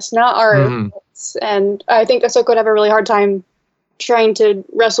this mess, not ours. Mm-hmm. And I think Ahsoka would have a really hard time trying to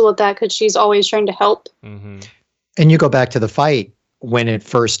wrestle with that because she's always trying to help. Mm-hmm. And you go back to the fight when it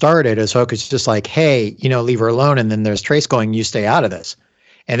first started, Ahsoka's just like, hey, leave her alone. And then there's Trace going, you stay out of this.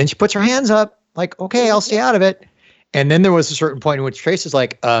 And then she puts her hands up like, okay, I'll stay out of it. And then there was a certain point in which Trace is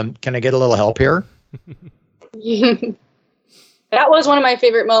like, can I get a little help here? That was one of my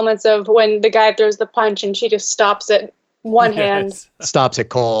favorite moments of when the guy throws the punch and she just stops it one hand. Stops it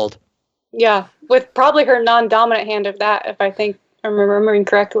cold. Yeah, with probably her non-dominant hand of that, if I think I'm remembering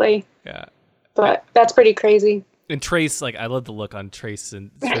correctly. Yeah. But that's pretty crazy. And Trace, like, I love the look on Trace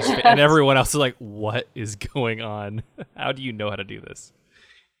and everyone else is like, what is going on? How do you know how to do this?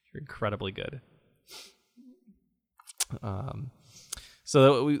 You're incredibly good.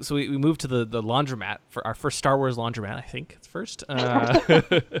 So we moved to the laundromat for our first Star Wars laundromat. I think it's first.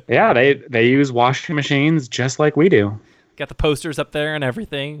 Yeah, they use washing machines just like we do. Got the posters up there and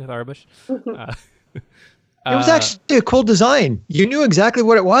everything with Arbush. It was actually a cool design. You knew exactly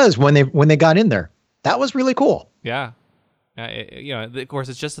what it was when they got in there. That was really cool. Yeah, of course,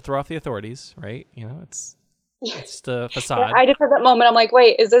 it's just to throw off the authorities, right? it's the facade. Yeah, I just had that moment. I'm like,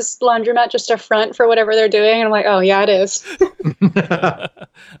 wait, is this laundromat just a front for whatever they're doing? And I'm like, oh yeah, it is.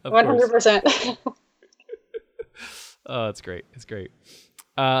 100%. Oh, it's great. It's great.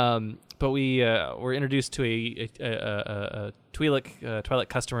 But we were introduced to a Twi'lek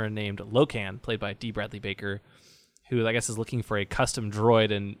customer named Locan, played by D. Bradley Baker, who I guess is looking for a custom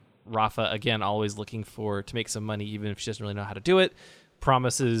droid, and Rafa, again, always looking to make some money, even if she doesn't really know how to do it,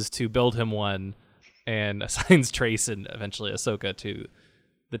 promises to build him one and assigns Trace and eventually Ahsoka to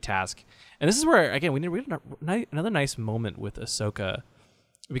the task. And this is where, again, we had another nice moment with Ahsoka,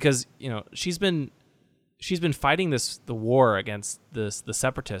 because she's been fighting the war against the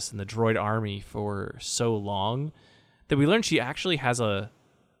Separatists and the droid army for so long that we learned she actually has a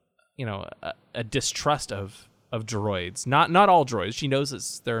distrust of droids. Not all droids. She knows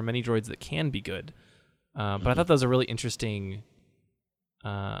that there are many droids that can be good, but I thought that was a really interesting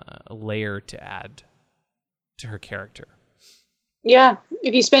layer to add to her character. Yeah,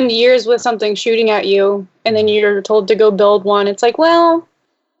 if you spend years with something shooting at you and then you're told to go build one, it's like, well,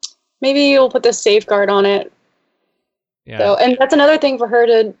 maybe you'll put this safeguard on it. Yeah. So, and that's another thing for her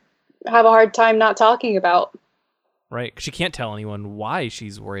to have a hard time not talking about. Right, 'cause she can't tell anyone why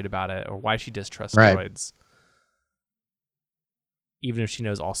she's worried about it or why she distrusts Right. droids. Even if she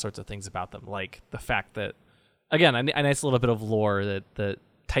knows all sorts of things about them, like the fact that, again, a nice little bit of lore that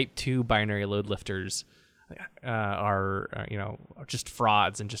Type 2 binary load lifters are just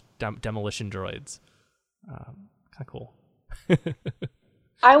frauds and just demolition droids. Kind of cool.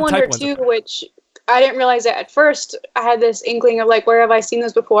 I wonder too, which I didn't realize that at first. I had this inkling of like, where have I seen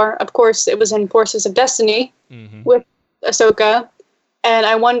this before? Of course, it was in Forces of Destiny with Ahsoka, and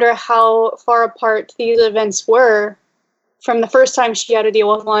I wonder how far apart these events were from the first time she had to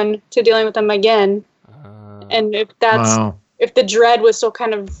deal with one to dealing with them again, and if if the dread was still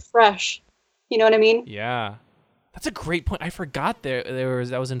kind of fresh. You know what I mean? Yeah, that's a great point. I forgot that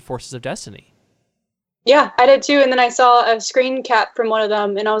was in Forces of Destiny. Yeah, I did too. And then I saw a screen cap from one of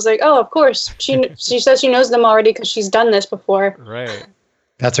them, and I was like, "Oh, of course." She says she knows them already because she's done this before. Right.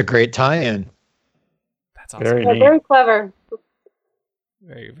 That's a great tie-in. That's awesome. Very neat. Very clever.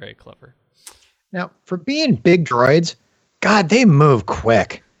 Very, very clever. Now, for being big droids, God, they move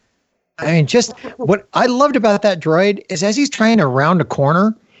quick. I mean, just what I loved about that droid is as he's trying to round a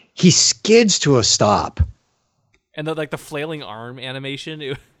corner, he skids to a stop. And the flailing arm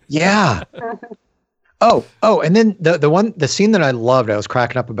animation. Yeah. Oh, and then the scene that I loved, I was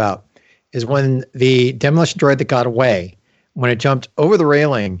cracking up about, is when the demolition droid that got away, when it jumped over the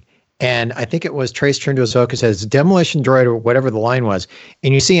railing, and I think it was Trace turned to Ahsoka, says demolition droid or whatever the line was,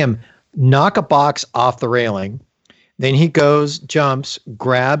 and you see him knock a box off the railing. Then he goes, jumps,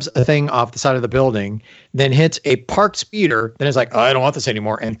 grabs a thing off the side of the building, then hits a parked speeder. Then it's like, oh, I don't want this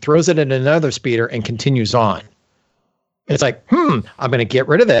anymore, and throws it at another speeder and continues on. It's like, I'm going to get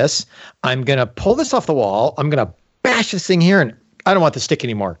rid of this. I'm going to pull this off the wall. I'm going to bash this thing here, and I don't want this stick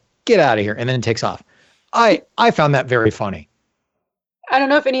anymore. Get out of here. And then it takes off. I found that very funny. I don't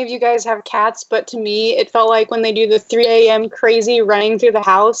know if any of you guys have cats, but to me, it felt like when they do the 3 a.m. crazy running through the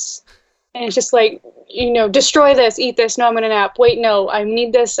house, and it's just like, destroy this, eat this, no, I'm going to nap. Wait, no, I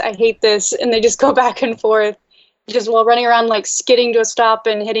need this, I hate this. And they just go back and forth, just while running around, like skidding to a stop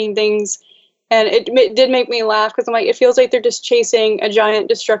and hitting things. And it did make me laugh because I'm like, it feels like they're just chasing a giant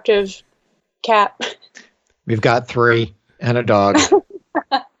destructive cat. We've got 3 and a dog.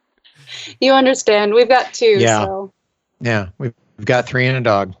 You understand. We've got 2. Yeah. So. Yeah, we've got 3 and a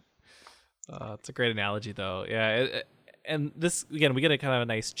dog. It's a great analogy, though. Yeah, and this, again, we get a kind of a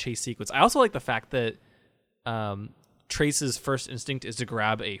nice chase sequence. I also like the fact that Trace's first instinct is to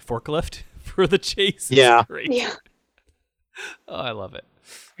grab a forklift for the chase. Yeah. Yeah. Oh, I love it.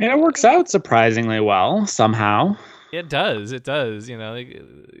 And it works out surprisingly well somehow. It does. It's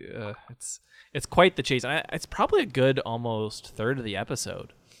it's quite the chase. It's probably a good almost third of the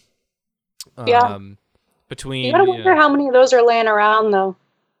episode. Yeah. Between You gotta wonder how many of those are laying around, though.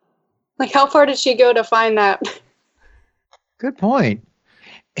 Like, how far did she go to find that? Good point.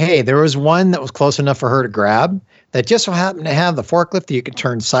 Hey, there was one that was close enough for her to grab that just so happened to have the forklift that you could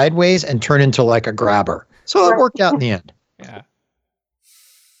turn sideways and turn into like a grabber. So it worked out in the end. Yeah.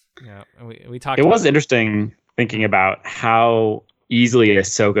 Yeah. And we talked. It was interesting thinking about how easily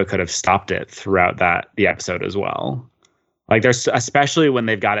Ahsoka could have stopped it throughout the episode as well. Like there's especially when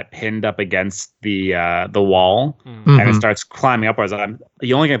they've got it pinned up against the wall and it starts climbing upwards.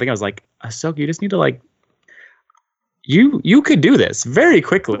 The only thing I think I was like, Ahsoka, you just need to like you could do this very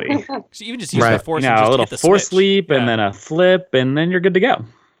quickly. So even just use the force. A little force leap and then a flip and then you're good to go.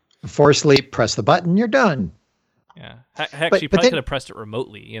 Force leap, press the button, you're done. Yeah. Heck, she probably could have pressed it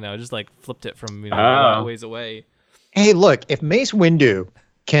remotely, just like flipped it from a long ways away. Hey, look, if Mace Windu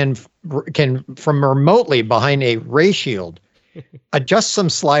can from remotely behind a ray shield adjust some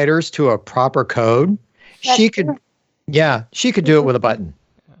sliders to a proper code, she could do it with a button.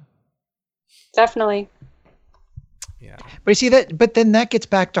 Definitely. Yeah. But you see that, but then that gets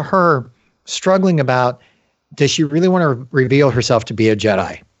back to her struggling about, does she really want to reveal herself to be a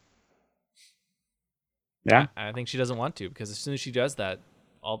Jedi? Yeah. I think she doesn't want to, because as soon as she does that,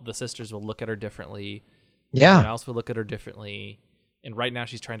 all the sisters will look at her differently. Yeah. Everyone else will look at her differently. And right now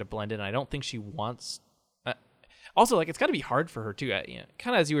she's trying to blend in. I don't think she wants. Also, like, it's got to be hard for her too.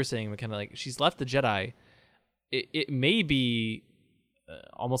 Kind of as you were saying, kind of like she's left the Jedi. It may be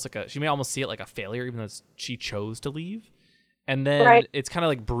almost like she may almost see it like a failure, even though she chose to leave. And then it's kind of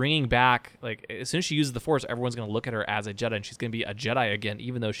like bringing back, like, as soon as she uses the Force, everyone's going to look at her as a Jedi, and she's going to be a Jedi again,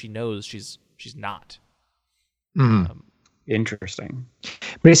 even though she knows she's not. Interesting.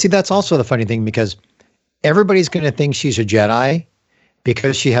 But you see, that's also the funny thing, because everybody's going to think she's a Jedi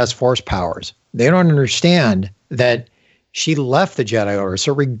because she has Force powers. They don't understand that she left the Jedi Order.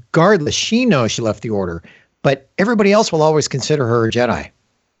 So regardless, she knows she left the Order, but everybody else will always consider her a Jedi.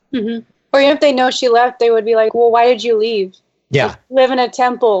 Mm-hmm. Or even if they know she left, they would be like, well, why did you leave? Yeah. Like, live in a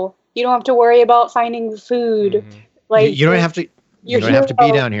temple. You don't have to worry about finding food. Mm-hmm. Like you don't have to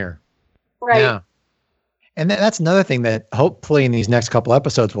be down here. Right. Yeah. And that's another thing that hopefully in these next couple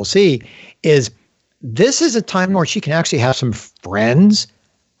episodes we'll see is this is a time where she can actually have some friends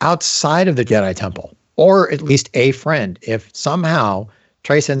outside of the Jedi Temple, or at least a friend. If somehow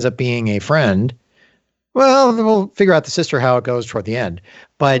Trace ends up being a friend, well, we'll figure out the sister how it goes toward the end.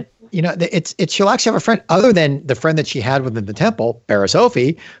 But she'll actually have a friend other than the friend that she had within the temple, Barriss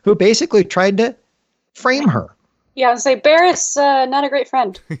Offee, who basically tried to frame her. Yeah, I would say Barriss, not a great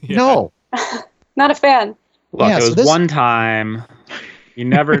friend. No, not a fan. Look, it was one time. You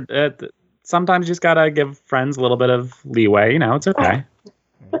never. Sometimes you just gotta give friends a little bit of leeway. It's okay.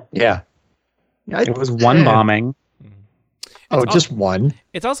 Yeah. It was one bombing. Just one.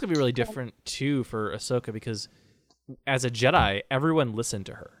 It's also gonna be really different too for Ahsoka, because as a Jedi, everyone listened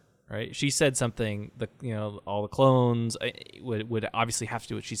to her, right? She said something. All the clones would obviously have to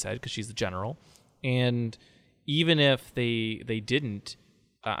do what she said because she's the general, and even if they didn't,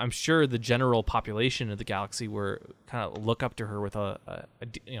 I'm sure the general population of the galaxy were kind of look up to her with a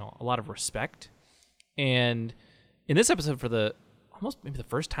lot of respect. And in this episode, for maybe the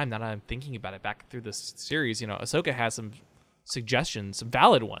first time that I'm thinking about it back through this series, Ahsoka has some suggestions, some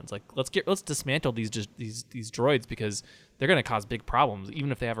valid ones. Like, let's dismantle these droids, because they're going to cause big problems.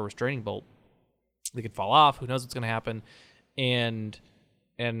 Even if they have a restraining bolt, they could fall off. Who knows what's going to happen? And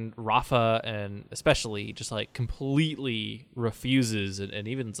Rafa, and especially, just like completely refuses, and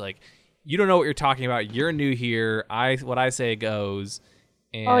even it's like, you don't know what you're talking about. You're new here. What I say goes.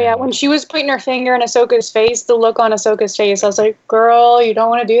 And oh yeah, when she was putting her finger in Ahsoka's face, the look on Ahsoka's face, I was like, "Girl, you don't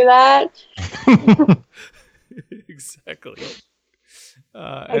want to do that." Exactly.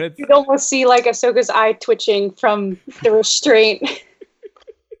 You'd almost see like Ahsoka's eye twitching from the restraint.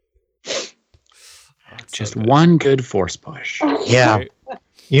 Just one good Force push. Yeah. Right.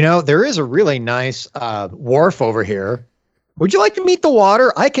 There is a really nice wharf over here. Would you like to meet the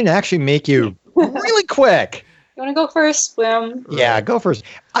water? I can actually make you really quick. You want to go for a swim? Yeah, go first.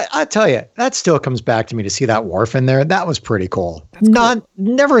 I tell you, that still comes back to me to see that wharf in there. That was pretty cool.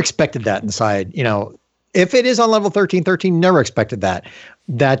 Never expected that inside. If it is on level 1313, never expected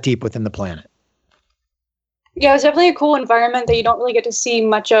that deep within the planet. Yeah, it's definitely a cool environment that you don't really get to see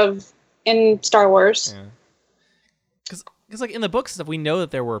much of in Star Wars. Yeah. Because like in the books stuff, we know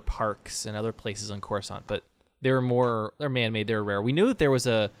that there were parks and other places on Coruscant, but they're man-made, they're rare. We knew that there was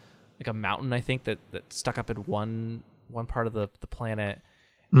a mountain, I think, that stuck up in one part of the planet.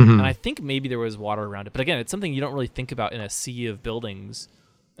 Mm-hmm. And I think maybe there was water around it. But again, it's something you don't really think about in a sea of buildings.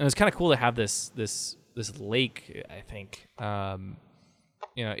 And it's kind of cool to have this lake, I think,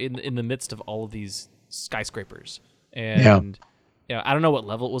 in the midst of all of these skyscrapers. And I don't know what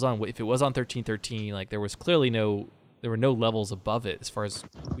level it was on. If it was on 1313, like there were no levels above it as far as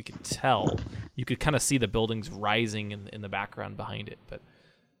we could tell. You could kind of see the buildings rising in the background behind it, but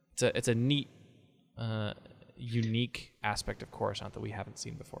it's a neat, unique aspect of Coruscant that we haven't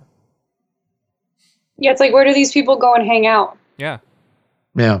seen before. Yeah, it's like, where do these people go and hang out? Yeah.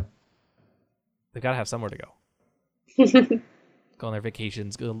 Yeah. They gotta have somewhere to go. Go on their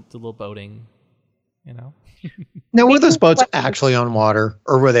vacations, go do a little boating, Now, were those boats actually on water,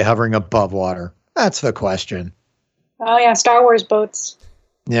 or were they hovering above water? That's the question. Oh yeah, Star Wars boats.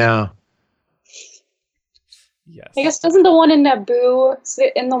 Yeah. Yes. I guess doesn't the one in Naboo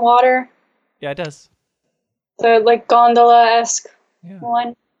sit in the water? Yeah, it does. The like gondola-esque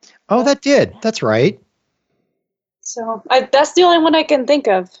one. Oh, that did. That's right. So that's the only one I can think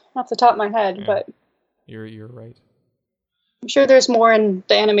of off the top of my head, but you're right. I'm sure there's more in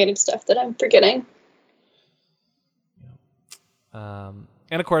the animated stuff that I'm forgetting.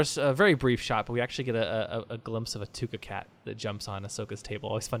 And of course, a very brief shot, but we actually get a glimpse of a Tuca cat that jumps on Ahsoka's table.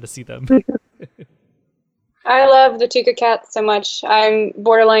 Always fun to see them. I love the Tuca cat so much. I'm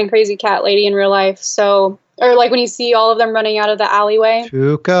borderline crazy cat lady in real life. So, or like when you see all of them running out of the alleyway.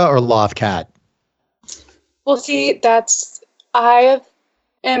 Tuca or Lothcat? Well, see, I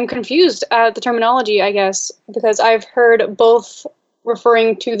am confused at the terminology, I guess, because I've heard both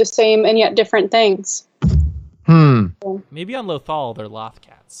referring to the same and yet different things. Maybe on Lothal they're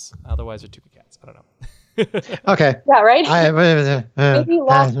Lothcats. Otherwise they're Tuca cats. I don't know. Okay. Yeah, right? Maybe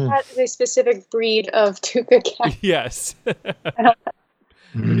Lothcat is a specific breed of Tuca cat. Yes.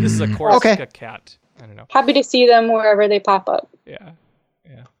 Maybe this is a Coruscant cat. I don't know. Happy to see them wherever they pop up. Yeah.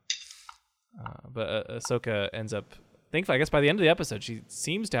 But Ahsoka ends up, thankfully, I guess by the end of the episode, she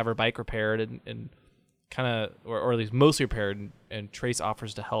seems to have her bike repaired and kind of, or at least mostly repaired, and Trace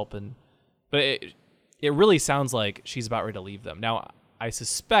offers to help. But it really sounds like she's about ready to leave them. Now, I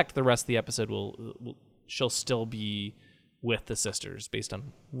suspect the rest of the episode she'll still be with the sisters based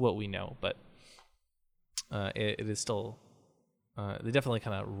on what we know, but it is still, they definitely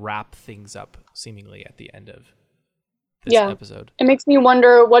kind of wrap things up seemingly at the end of this episode. It makes me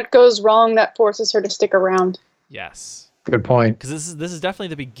wonder what goes wrong that forces her to stick around. Yes. Good point. Because this is definitely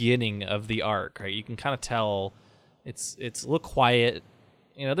the beginning of the arc, right? You can kind of tell it's a little quiet.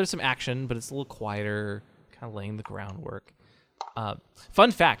 There's some action, but it's a little quieter, kind of laying the groundwork. Fun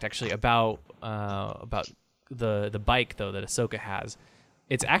fact, actually, about the bike though that Ahsoka has.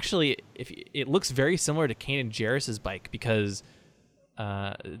 It's actually it looks very similar to Kanan Jarrus's bike because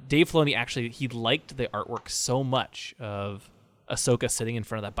Dave Filoni actually he liked the artwork so much of Ahsoka sitting in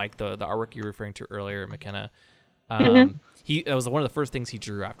front of that bike. The artwork you were referring to earlier, McKenna. That was one of the first things he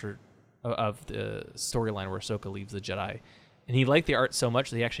drew after of the storyline where Ahsoka leaves the Jedi, and he liked the art so much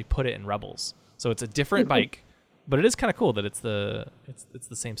that he actually put it in Rebels. So it's a different bike, but it is kind of cool that it's the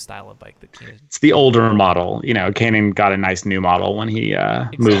same style of bike that Kanan. It's the older model. Kanan got a nice new model when he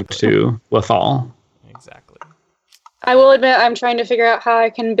moved to Lothal. Exactly. I will admit I'm trying to figure out how I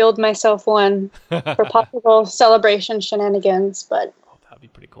can build myself one for possible celebration shenanigans, but that'd be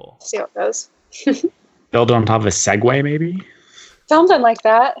pretty cool. See how it goes. Build it on top of a Segway, maybe? Something like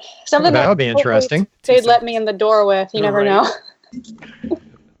that. Something that would be interesting. They'd let me in the door with. You never know.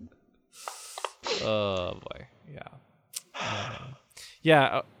 Oh boy,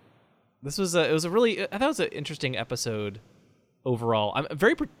 yeah. This was it was a really. I thought it was an interesting episode overall. I'm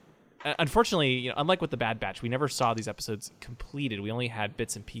very. Unfortunately, unlike with the Bad Batch, we never saw these episodes completed. We only had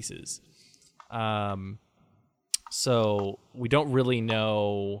bits and pieces. So we don't really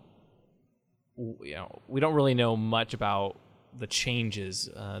know. We don't really know much about the changes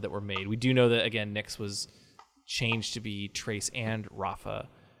that were made. We do know that again, Nix was changed to be Trace and Rafa,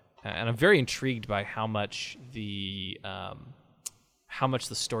 and I'm very intrigued by how much the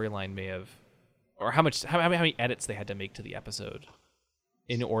storyline may have, or how many edits they had to make to the episode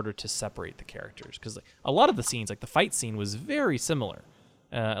in order to separate the characters, because a lot of the scenes, like the fight scene, was very similar,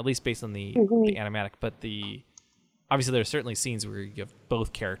 at least based on the animatic. But obviously there are certainly scenes where you have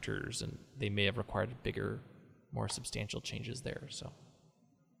both characters, and they may have required bigger, more substantial changes there. So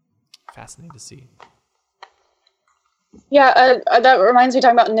fascinating to see. Yeah, that reminds me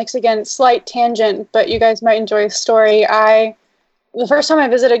talking about Nix again. Slight tangent, but you guys might enjoy the story. The first time I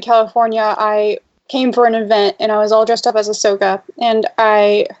visited California, I came for an event, and I was all dressed up as Ahsoka, and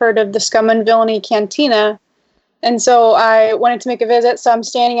I heard of the Scum and Villainy Cantina, and so I wanted to make a visit, so I'm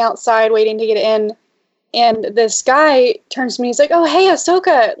standing outside waiting to get in, And this guy turns to me. He's like, "Oh, hey,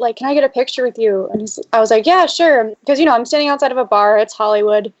 Ahsoka! Like, can I get a picture with you?" And I was like, "Yeah, sure." Because I'm standing outside of a bar. It's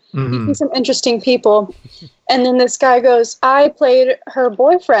Hollywood. You see some interesting people. And then this guy goes, "I played her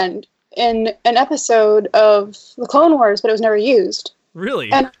boyfriend in an episode of the Clone Wars, but it was never used." Really?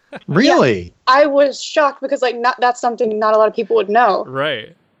 And Really? I was shocked because that's something not a lot of people would know.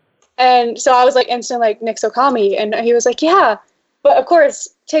 Right. And so I was like instantly like, "Nick Sokami," and he was like, "Yeah." But of course,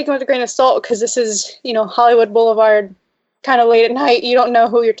 take him with a grain of salt because this is, Hollywood Boulevard, kind of late at night. You don't know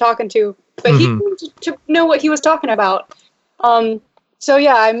who you're talking to, but he seemed to know what he was talking about. So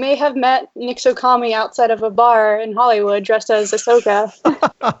yeah, I may have met Nick Sokami outside of a bar in Hollywood dressed as Ahsoka.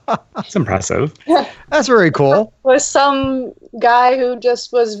 That's impressive. That's very cool. Was some guy who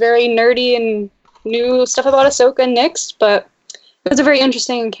just was very nerdy and knew stuff about Ahsoka and Nix, but it was a very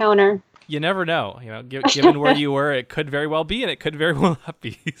interesting encounter. You never know. Given where you were, it could very well be, and it could very well not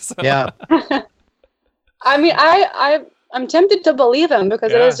be. So. Yeah. I mean, I'm tempted to believe him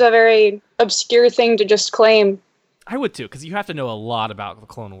because it is a very obscure thing to just claim. I would too, because you have to know a lot about the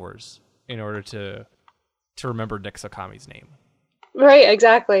Clone Wars in order to remember Nick Sokami's name. Right,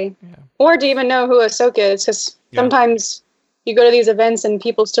 exactly. Yeah. Or to even know who Ahsoka is, because sometimes you go to these events and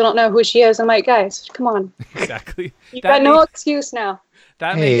people still don't know who she is. I'm like, guys, come on. Exactly. You've got no excuse now.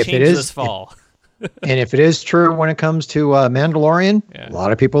 That Hey, may if it change is- this fall. And if it is true when it comes to Mandalorian, a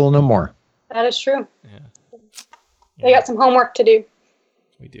lot of people will know more. That is true. Yeah. They got some homework to do.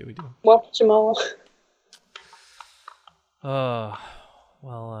 We do. Watch them all. Shall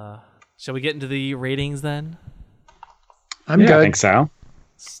we get into the ratings then? I'm I good. think so.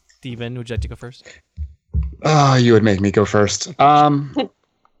 Steven, would you like to go first? Oh, you would make me go first.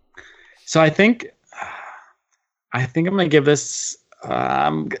 So I think I'm gonna give this.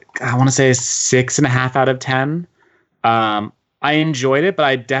 I want to say a 6.5 out of 10. I enjoyed it, but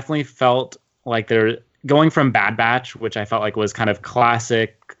I definitely felt like they're going from Bad Batch, which I felt like was kind of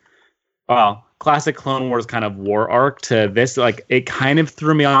classic Clone Wars kind of war arc, to this. Like, it kind of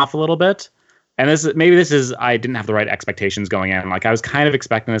threw me off a little bit. And I didn't have the right expectations going in. Like, I was kind of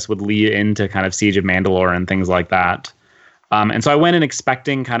expecting this would lead into kind of Siege of Mandalore and things like that. And so I went in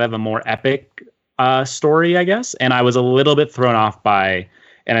expecting kind of a more epic story, I guess. And I was a little bit thrown off by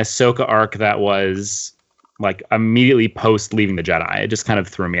an Ahsoka arc that was like immediately post leaving the Jedi. It just kind of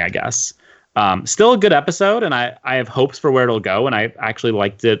threw me, I guess. Still a good episode, and I have hopes for where it'll go. And I actually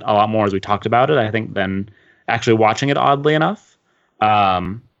liked it a lot more as we talked about it, I think, than actually watching it, oddly enough.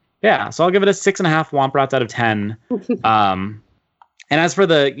 So I'll give it a 6.5 Womp Rats out of 10. And as for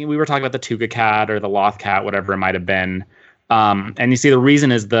we were talking about the Tuga Cat or the Loth Cat, whatever it might have been. And you see, the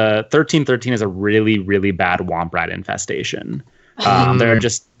reason is the 1313 is a really, really bad Womp Rat infestation. They're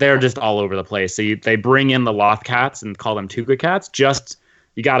just all over the place. So they bring in the Loth Cats and call them Tuga Cats.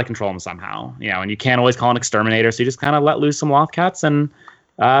 You got to control them somehow, and you can't always call an exterminator. So you just kind of let loose some Loth Cats and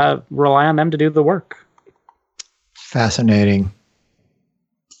rely on them to do the work. Fascinating.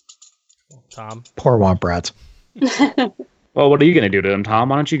 Tom? Poor Womp Rats. Well, what are you going to do to them, Tom?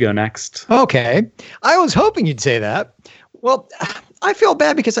 Why don't you go next? Okay. I was hoping you'd say that. Well, I feel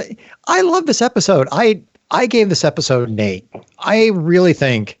bad because I love this episode. I gave this episode an 8. I really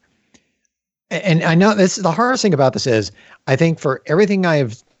think, and I know this, the hardest thing about this is, I think for everything I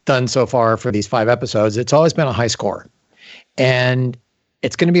have done so far for these 5 episodes, it's always been a high score. And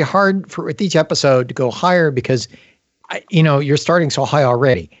it's going to be hard with each episode to go higher because, you're starting so high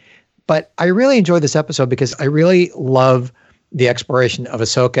already. But I really enjoyed this episode because I really love the exploration of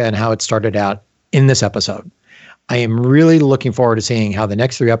Ahsoka and how it started out in this episode. I am really looking forward to seeing how the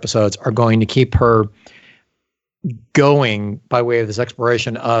next 3 episodes are going to keep her going by way of this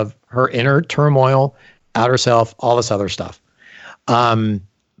exploration of her inner turmoil, outer self, all this other stuff. But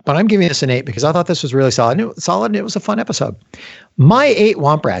I'm giving this an 8 because I thought this was really solid. And it was a fun episode. My 8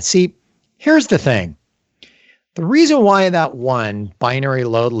 Womp Rats. See, here's the thing. The reason why that one binary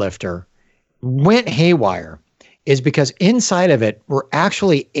load lifter went haywire is because inside of it were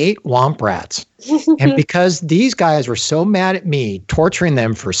actually 8 Womp Rats. And because these guys were so mad at me torturing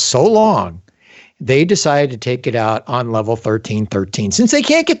them for so long, they decided to take it out on level 1313 since they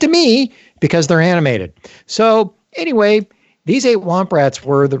can't get to me because they're animated. So anyway, these 8 Womp Rats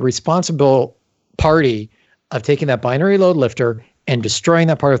were the responsible party of taking that binary load lifter and destroying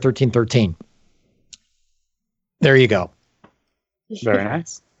that part of 1313. There you go. Very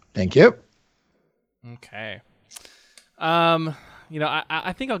nice. Thank you. Okay.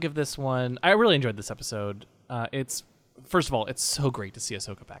 I think I'll give this one. I really enjoyed this episode. First of all, it's so great to see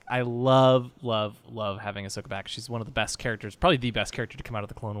Ahsoka back. I love having Ahsoka back. She's one of the best characters, probably the best character to come out of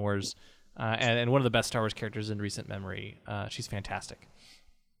the Clone Wars, and one of the best Star Wars characters in recent memory. She's fantastic.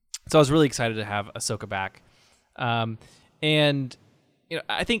 So I was really excited to have Ahsoka back. And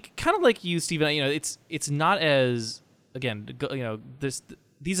I think kind of like you, Steven, it's not as, again,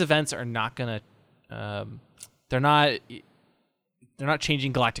 these events are not gonna, they're not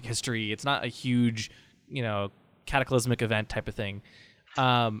changing galactic history. It's not a huge, cataclysmic event type of thing.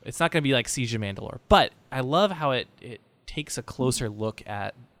 It's not gonna be like Siege of Mandalore, but I love how it takes a closer look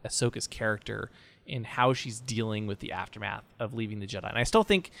at Ahsoka's character and how she's dealing with the aftermath of leaving the Jedi. And I still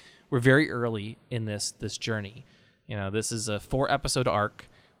think we're very early in this journey. This is a 4-episode arc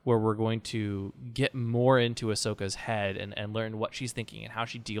where we're going to get more into Ahsoka's head and learn what she's thinking and how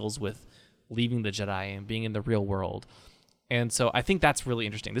she deals with leaving the Jedi and being in the real world. And so I think that's really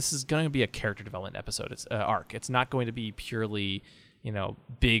interesting. This is going to be a character development episode. It's arc. It's not going to be purely,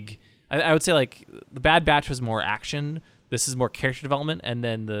 big. I would say like the Bad Batch was more action. This is more character development. And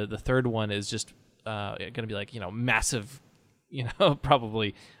then the third one is just going to be like, massive,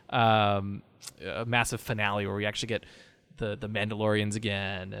 probably a massive finale where we actually get the Mandalorians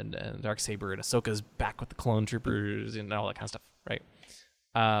again and Darksaber, and Ahsoka's back with the clone troopers and all that kind of stuff, right?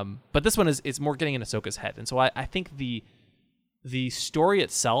 But this one is more getting in Ahsoka's head. And so I think the story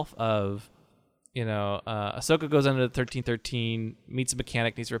itself of, Ahsoka goes under the 1313, meets a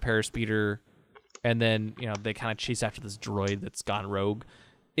mechanic, needs to repair her speeder, and then, they kind of chase after this droid that's gone rogue.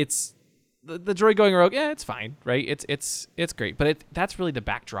 It's the droid going rogue, yeah, it's fine, right? It's great, but that's really the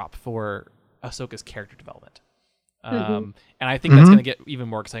backdrop for Ahsoka's character development. And I think that's going to get even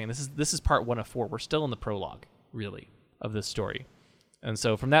more exciting. This is part 1 of 4. We're still in the prologue, really, of this story. And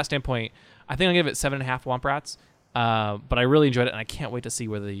so from that standpoint, I think I'll give it 7.5 Womp Rats. But I really enjoyed it, and I can't wait to see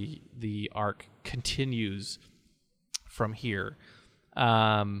where the arc continues from here.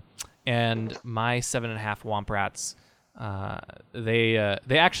 And my 7.5 Womp Rats, they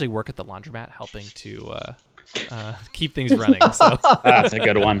actually work at the laundromat helping to keep things running. So That's a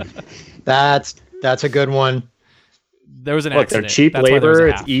good one. That's a good one. There was an Look, accident. they're cheap That's why there was labor.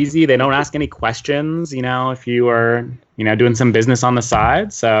 a It's half. easy. They don't ask any questions, if you are, doing some business on the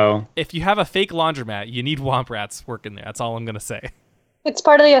side. So If you have a fake laundromat, you need Womp Rats working there. That's all I'm going to say. It's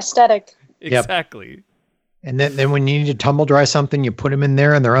part of the aesthetic. Exactly. And then when you need to tumble dry something, you put them in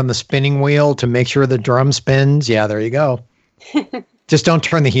there and they're on the spinning wheel to make sure the drum spins. Yeah, there you go. Just don't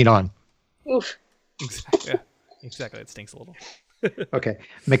turn the heat on. Oof. Exactly. Yeah, exactly. It stinks a little. Okay.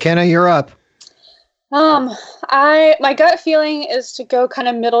 McKenna, you're up. My gut feeling is to go kind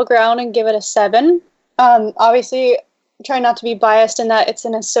of middle ground and give it a 7. Obviously, try not to be biased in that it's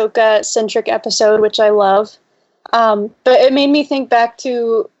an Ahsoka-centric episode, which I love. But it made me think back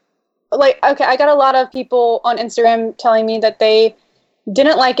to, I got a lot of people on Instagram telling me that they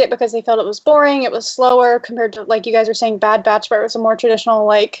didn't like it because they felt it was boring, it was slower compared to, like you guys were saying, Bad Batch, where it was a more traditional,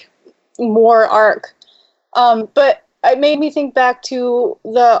 war arc. But it made me think back to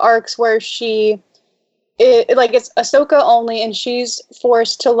the arcs where it's Ahsoka only, and she's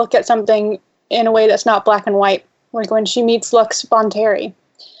forced to look at something in a way that's not black and white, like when she meets Lux Bonteri,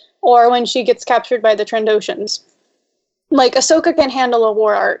 or when she gets captured by the Trandoshans. Ahsoka can handle a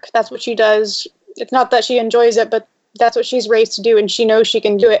war arc. That's what she does. It's not that she enjoys it, but that's what she's raised to do, and she knows she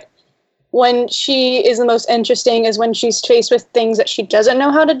can do it. When she is the most interesting is when she's faced with things that she doesn't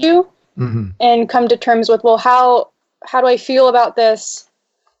know how to do, and come to terms with, well, how do I feel about this?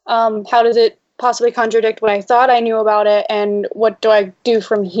 How does it possibly contradict what I thought I knew about it, and what do I do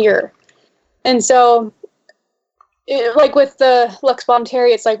from here? And so, with the Lux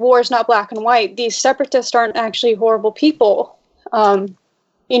Bonteri, it's like war is not black and white. These separatists aren't actually horrible people.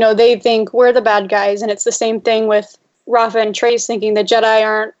 They think we're the bad guys, and it's the same thing with Rafa and Trace thinking the Jedi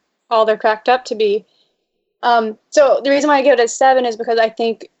aren't all they're cracked up to be. So the reason why I give it a 7 is because I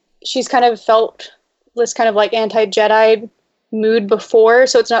think she's kind of felt this kind of anti-Jedi mood before,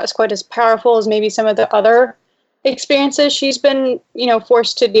 so it's not quite as powerful as maybe some of the other experiences she's been,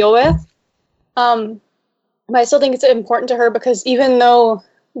 forced to deal with. But I still think it's important to her because even though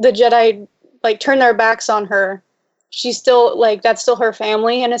the Jedi turn their backs on her, she's still that's still her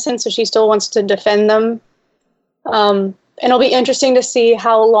family in a sense, so she still wants to defend them. And it'll be interesting to see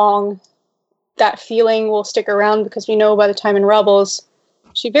how long that feeling will stick around, because we know by the time in Rebels,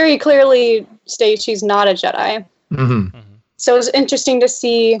 she very clearly states she's not a Jedi. So it's interesting to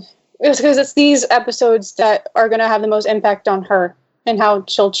see, because it's these episodes that are going to have the most impact on her and how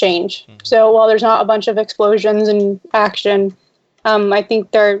she'll change. So while there's not a bunch of explosions and action, I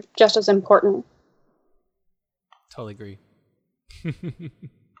think they're just as important. Totally agree.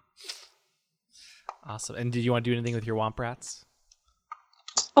 Awesome. And did you want to do anything with your Womp Rats?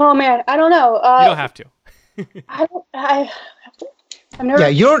 Oh man, I don't know. You don't have to. I'm nervous.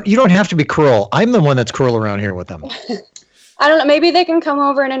 Yeah, you don't have to be cruel. I'm the one that's cruel around here with them. I don't know. Maybe they can come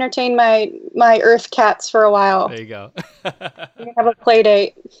over and entertain my Earth cats for a while. There you go. We can have a play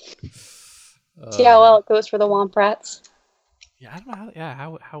date. See how well it goes for the Womp Rats. Yeah, I don't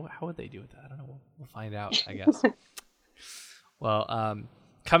know. How would they do with that? I don't know. We'll find out, I guess. Well,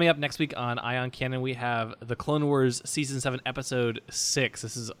 coming up next week on Ion Canon, we have the Clone Wars Season 7, Episode 6.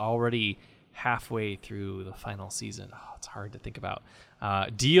 This is already halfway through the final season. Oh, it's hard to think about.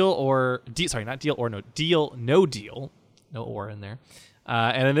 Deal, no deal. No or in there.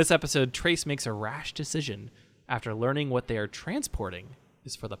 And in this episode, Trace makes a rash decision after learning what they are transporting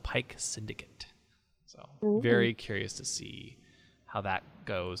is for the Pike Syndicate. So very curious to see how that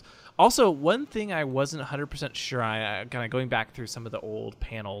goes. Also, one thing I wasn't 100% sure, I kind of going back through some of the old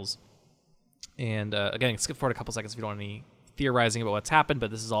panels, and again, skip forward a couple seconds if you don't want any theorizing about what's happened,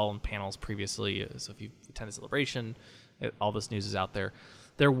 but this is all in panels previously, so if you attended Celebration, all this news is out there.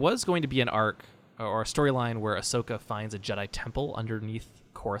 There was going to be an arc or a storyline where Ahsoka finds a Jedi temple underneath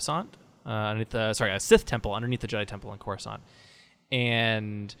Coruscant, a Sith temple underneath the Jedi temple in Coruscant,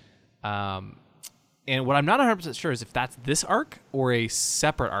 and what I'm not 100% sure is if that's this arc or a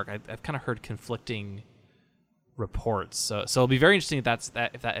separate arc. I've kind of heard conflicting reports, so it'll be very interesting if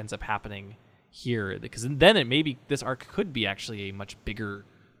that ends up happening here, because then this arc could be actually a much bigger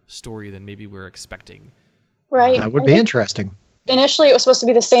story than maybe we're expecting. Right. That would be interesting. Initially, it was supposed to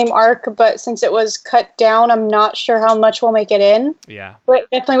be the same arc, but since it was cut down, I'm not sure how much we'll make it in. Yeah. But it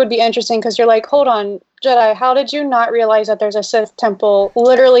definitely would be interesting because you're like, hold on, Jedi, how did you not realize that there's a Sith temple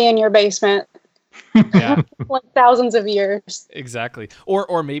literally in your basement? Yeah. Like thousands of years. Exactly.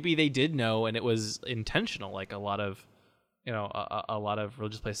 Or maybe they did know and it was intentional, like a lot of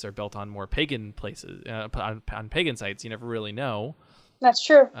religious places are built on more pagan places, on pagan sites. You never really know. That's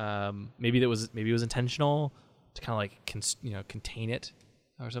true. Maybe it was intentional to kind of like contain it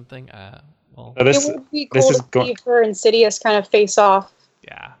or something. It would be cool to see her and Sidious kind of face off.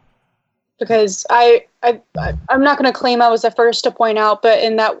 Yeah. Because I'm not going to claim I was the first to point out, but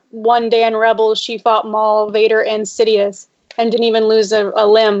in that one day in Rebels, she fought Maul, Vader, and Sidious and didn't even lose a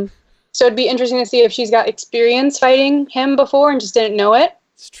limb. So it'd be interesting to see if she's got experience fighting him before and just didn't know it.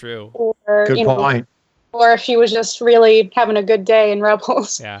 It's true. Or, Good point. Or if she was just really having a good day in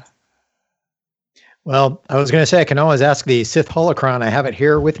Rebels. Yeah. Well, I was going to say I can always ask the Sith holocron. I have it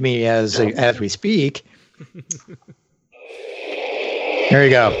here with me as we speak. There you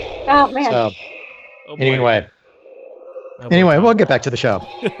go. Oh man. So, anyway, we'll get back to the show.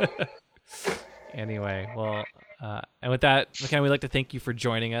 Anyway, well, and with that, McKenna, we'd like to thank you for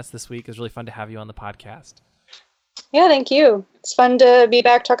joining us this week. It was really fun to have you on the podcast. Yeah, thank you. It's fun to be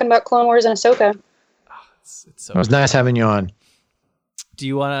back talking about Clone Wars and Ahsoka. It was nice having you on. Do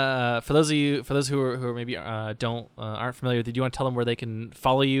you want to, for those who are maybe aren't familiar with you, do you want to tell them where they can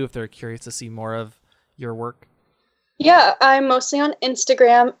follow you if they're curious to see more of your work? Yeah, I'm mostly on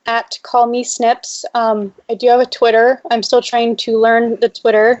Instagram at callmesnips. I do have a Twitter. I'm still trying to learn the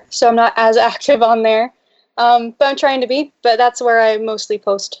Twitter, so I'm not as active on there. But I'm trying to be. But that's where I mostly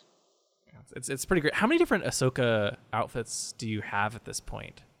post. It's pretty great. How many different Ahsoka outfits do you have at this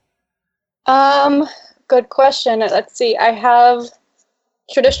point? Good question. Let's see. I have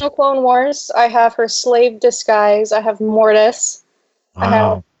traditional Clone Wars. I have her slave disguise. I have Mortis. Wow. I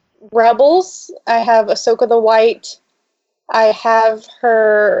have Rebels. I have Ahsoka the White. I have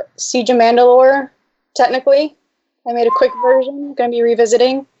her Siege of Mandalore, technically. I made a quick version. I'm going to be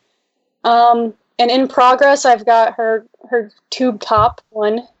revisiting. And in progress, I've got her tube top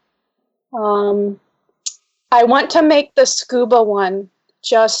one. I want to make the scuba one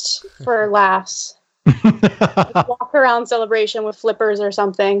just for laughs. Walk around Celebration with flippers or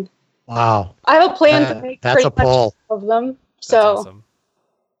something. Wow. I have a plan to make that's pretty a pull. much of them. That's So awesome.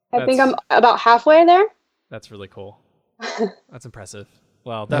 I think I'm about halfway there. That's really cool. That's impressive.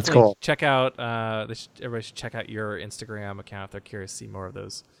 Well, That's definitely cool. check out. Everybody should check out your Instagram account if they're curious to see more of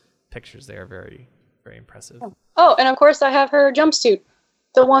those pictures. They are very, very impressive. Oh, and of course I have her jumpsuit,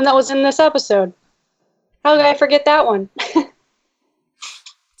 the one that was in this episode. How did I forget that one? That's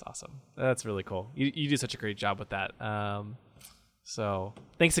awesome. That's really cool. You do such a great job with that. So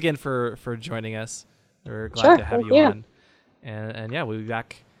thanks again for joining us. We're glad to have you on. And yeah, we'll be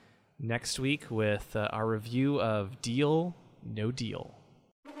back next week with our review of Deal, No Deal.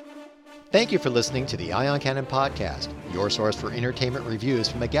 Thank you for listening to the Ion Cannon Podcast, your source for entertainment reviews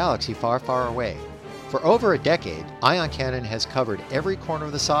from a galaxy far, far away. For over a decade, Ion Cannon has covered every corner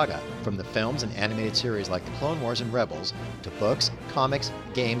of the saga, from the films and animated series like The Clone Wars and Rebels, to books, comics,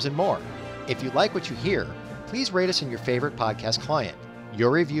 games, and more. If you like what you hear, please rate us in your favorite podcast client.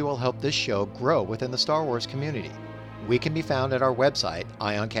 Your review will help this show grow within the Star Wars community. We can be found at our website,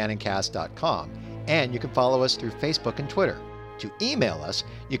 ioncanoncast.com, and you can follow us through Facebook and Twitter. to email us,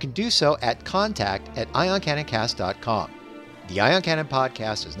 you can do so at contact@ioncanoncast.com. The Ion Cannon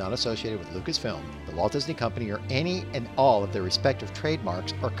podcast is not associated with Lucasfilm, the Walt Disney Company, or any and all of their respective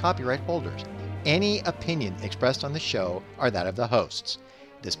trademarks or copyright holders. Any opinion expressed on the show are that of the hosts.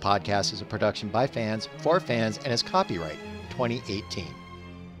 This podcast is a production by fans, for fans, and is copyright 2018.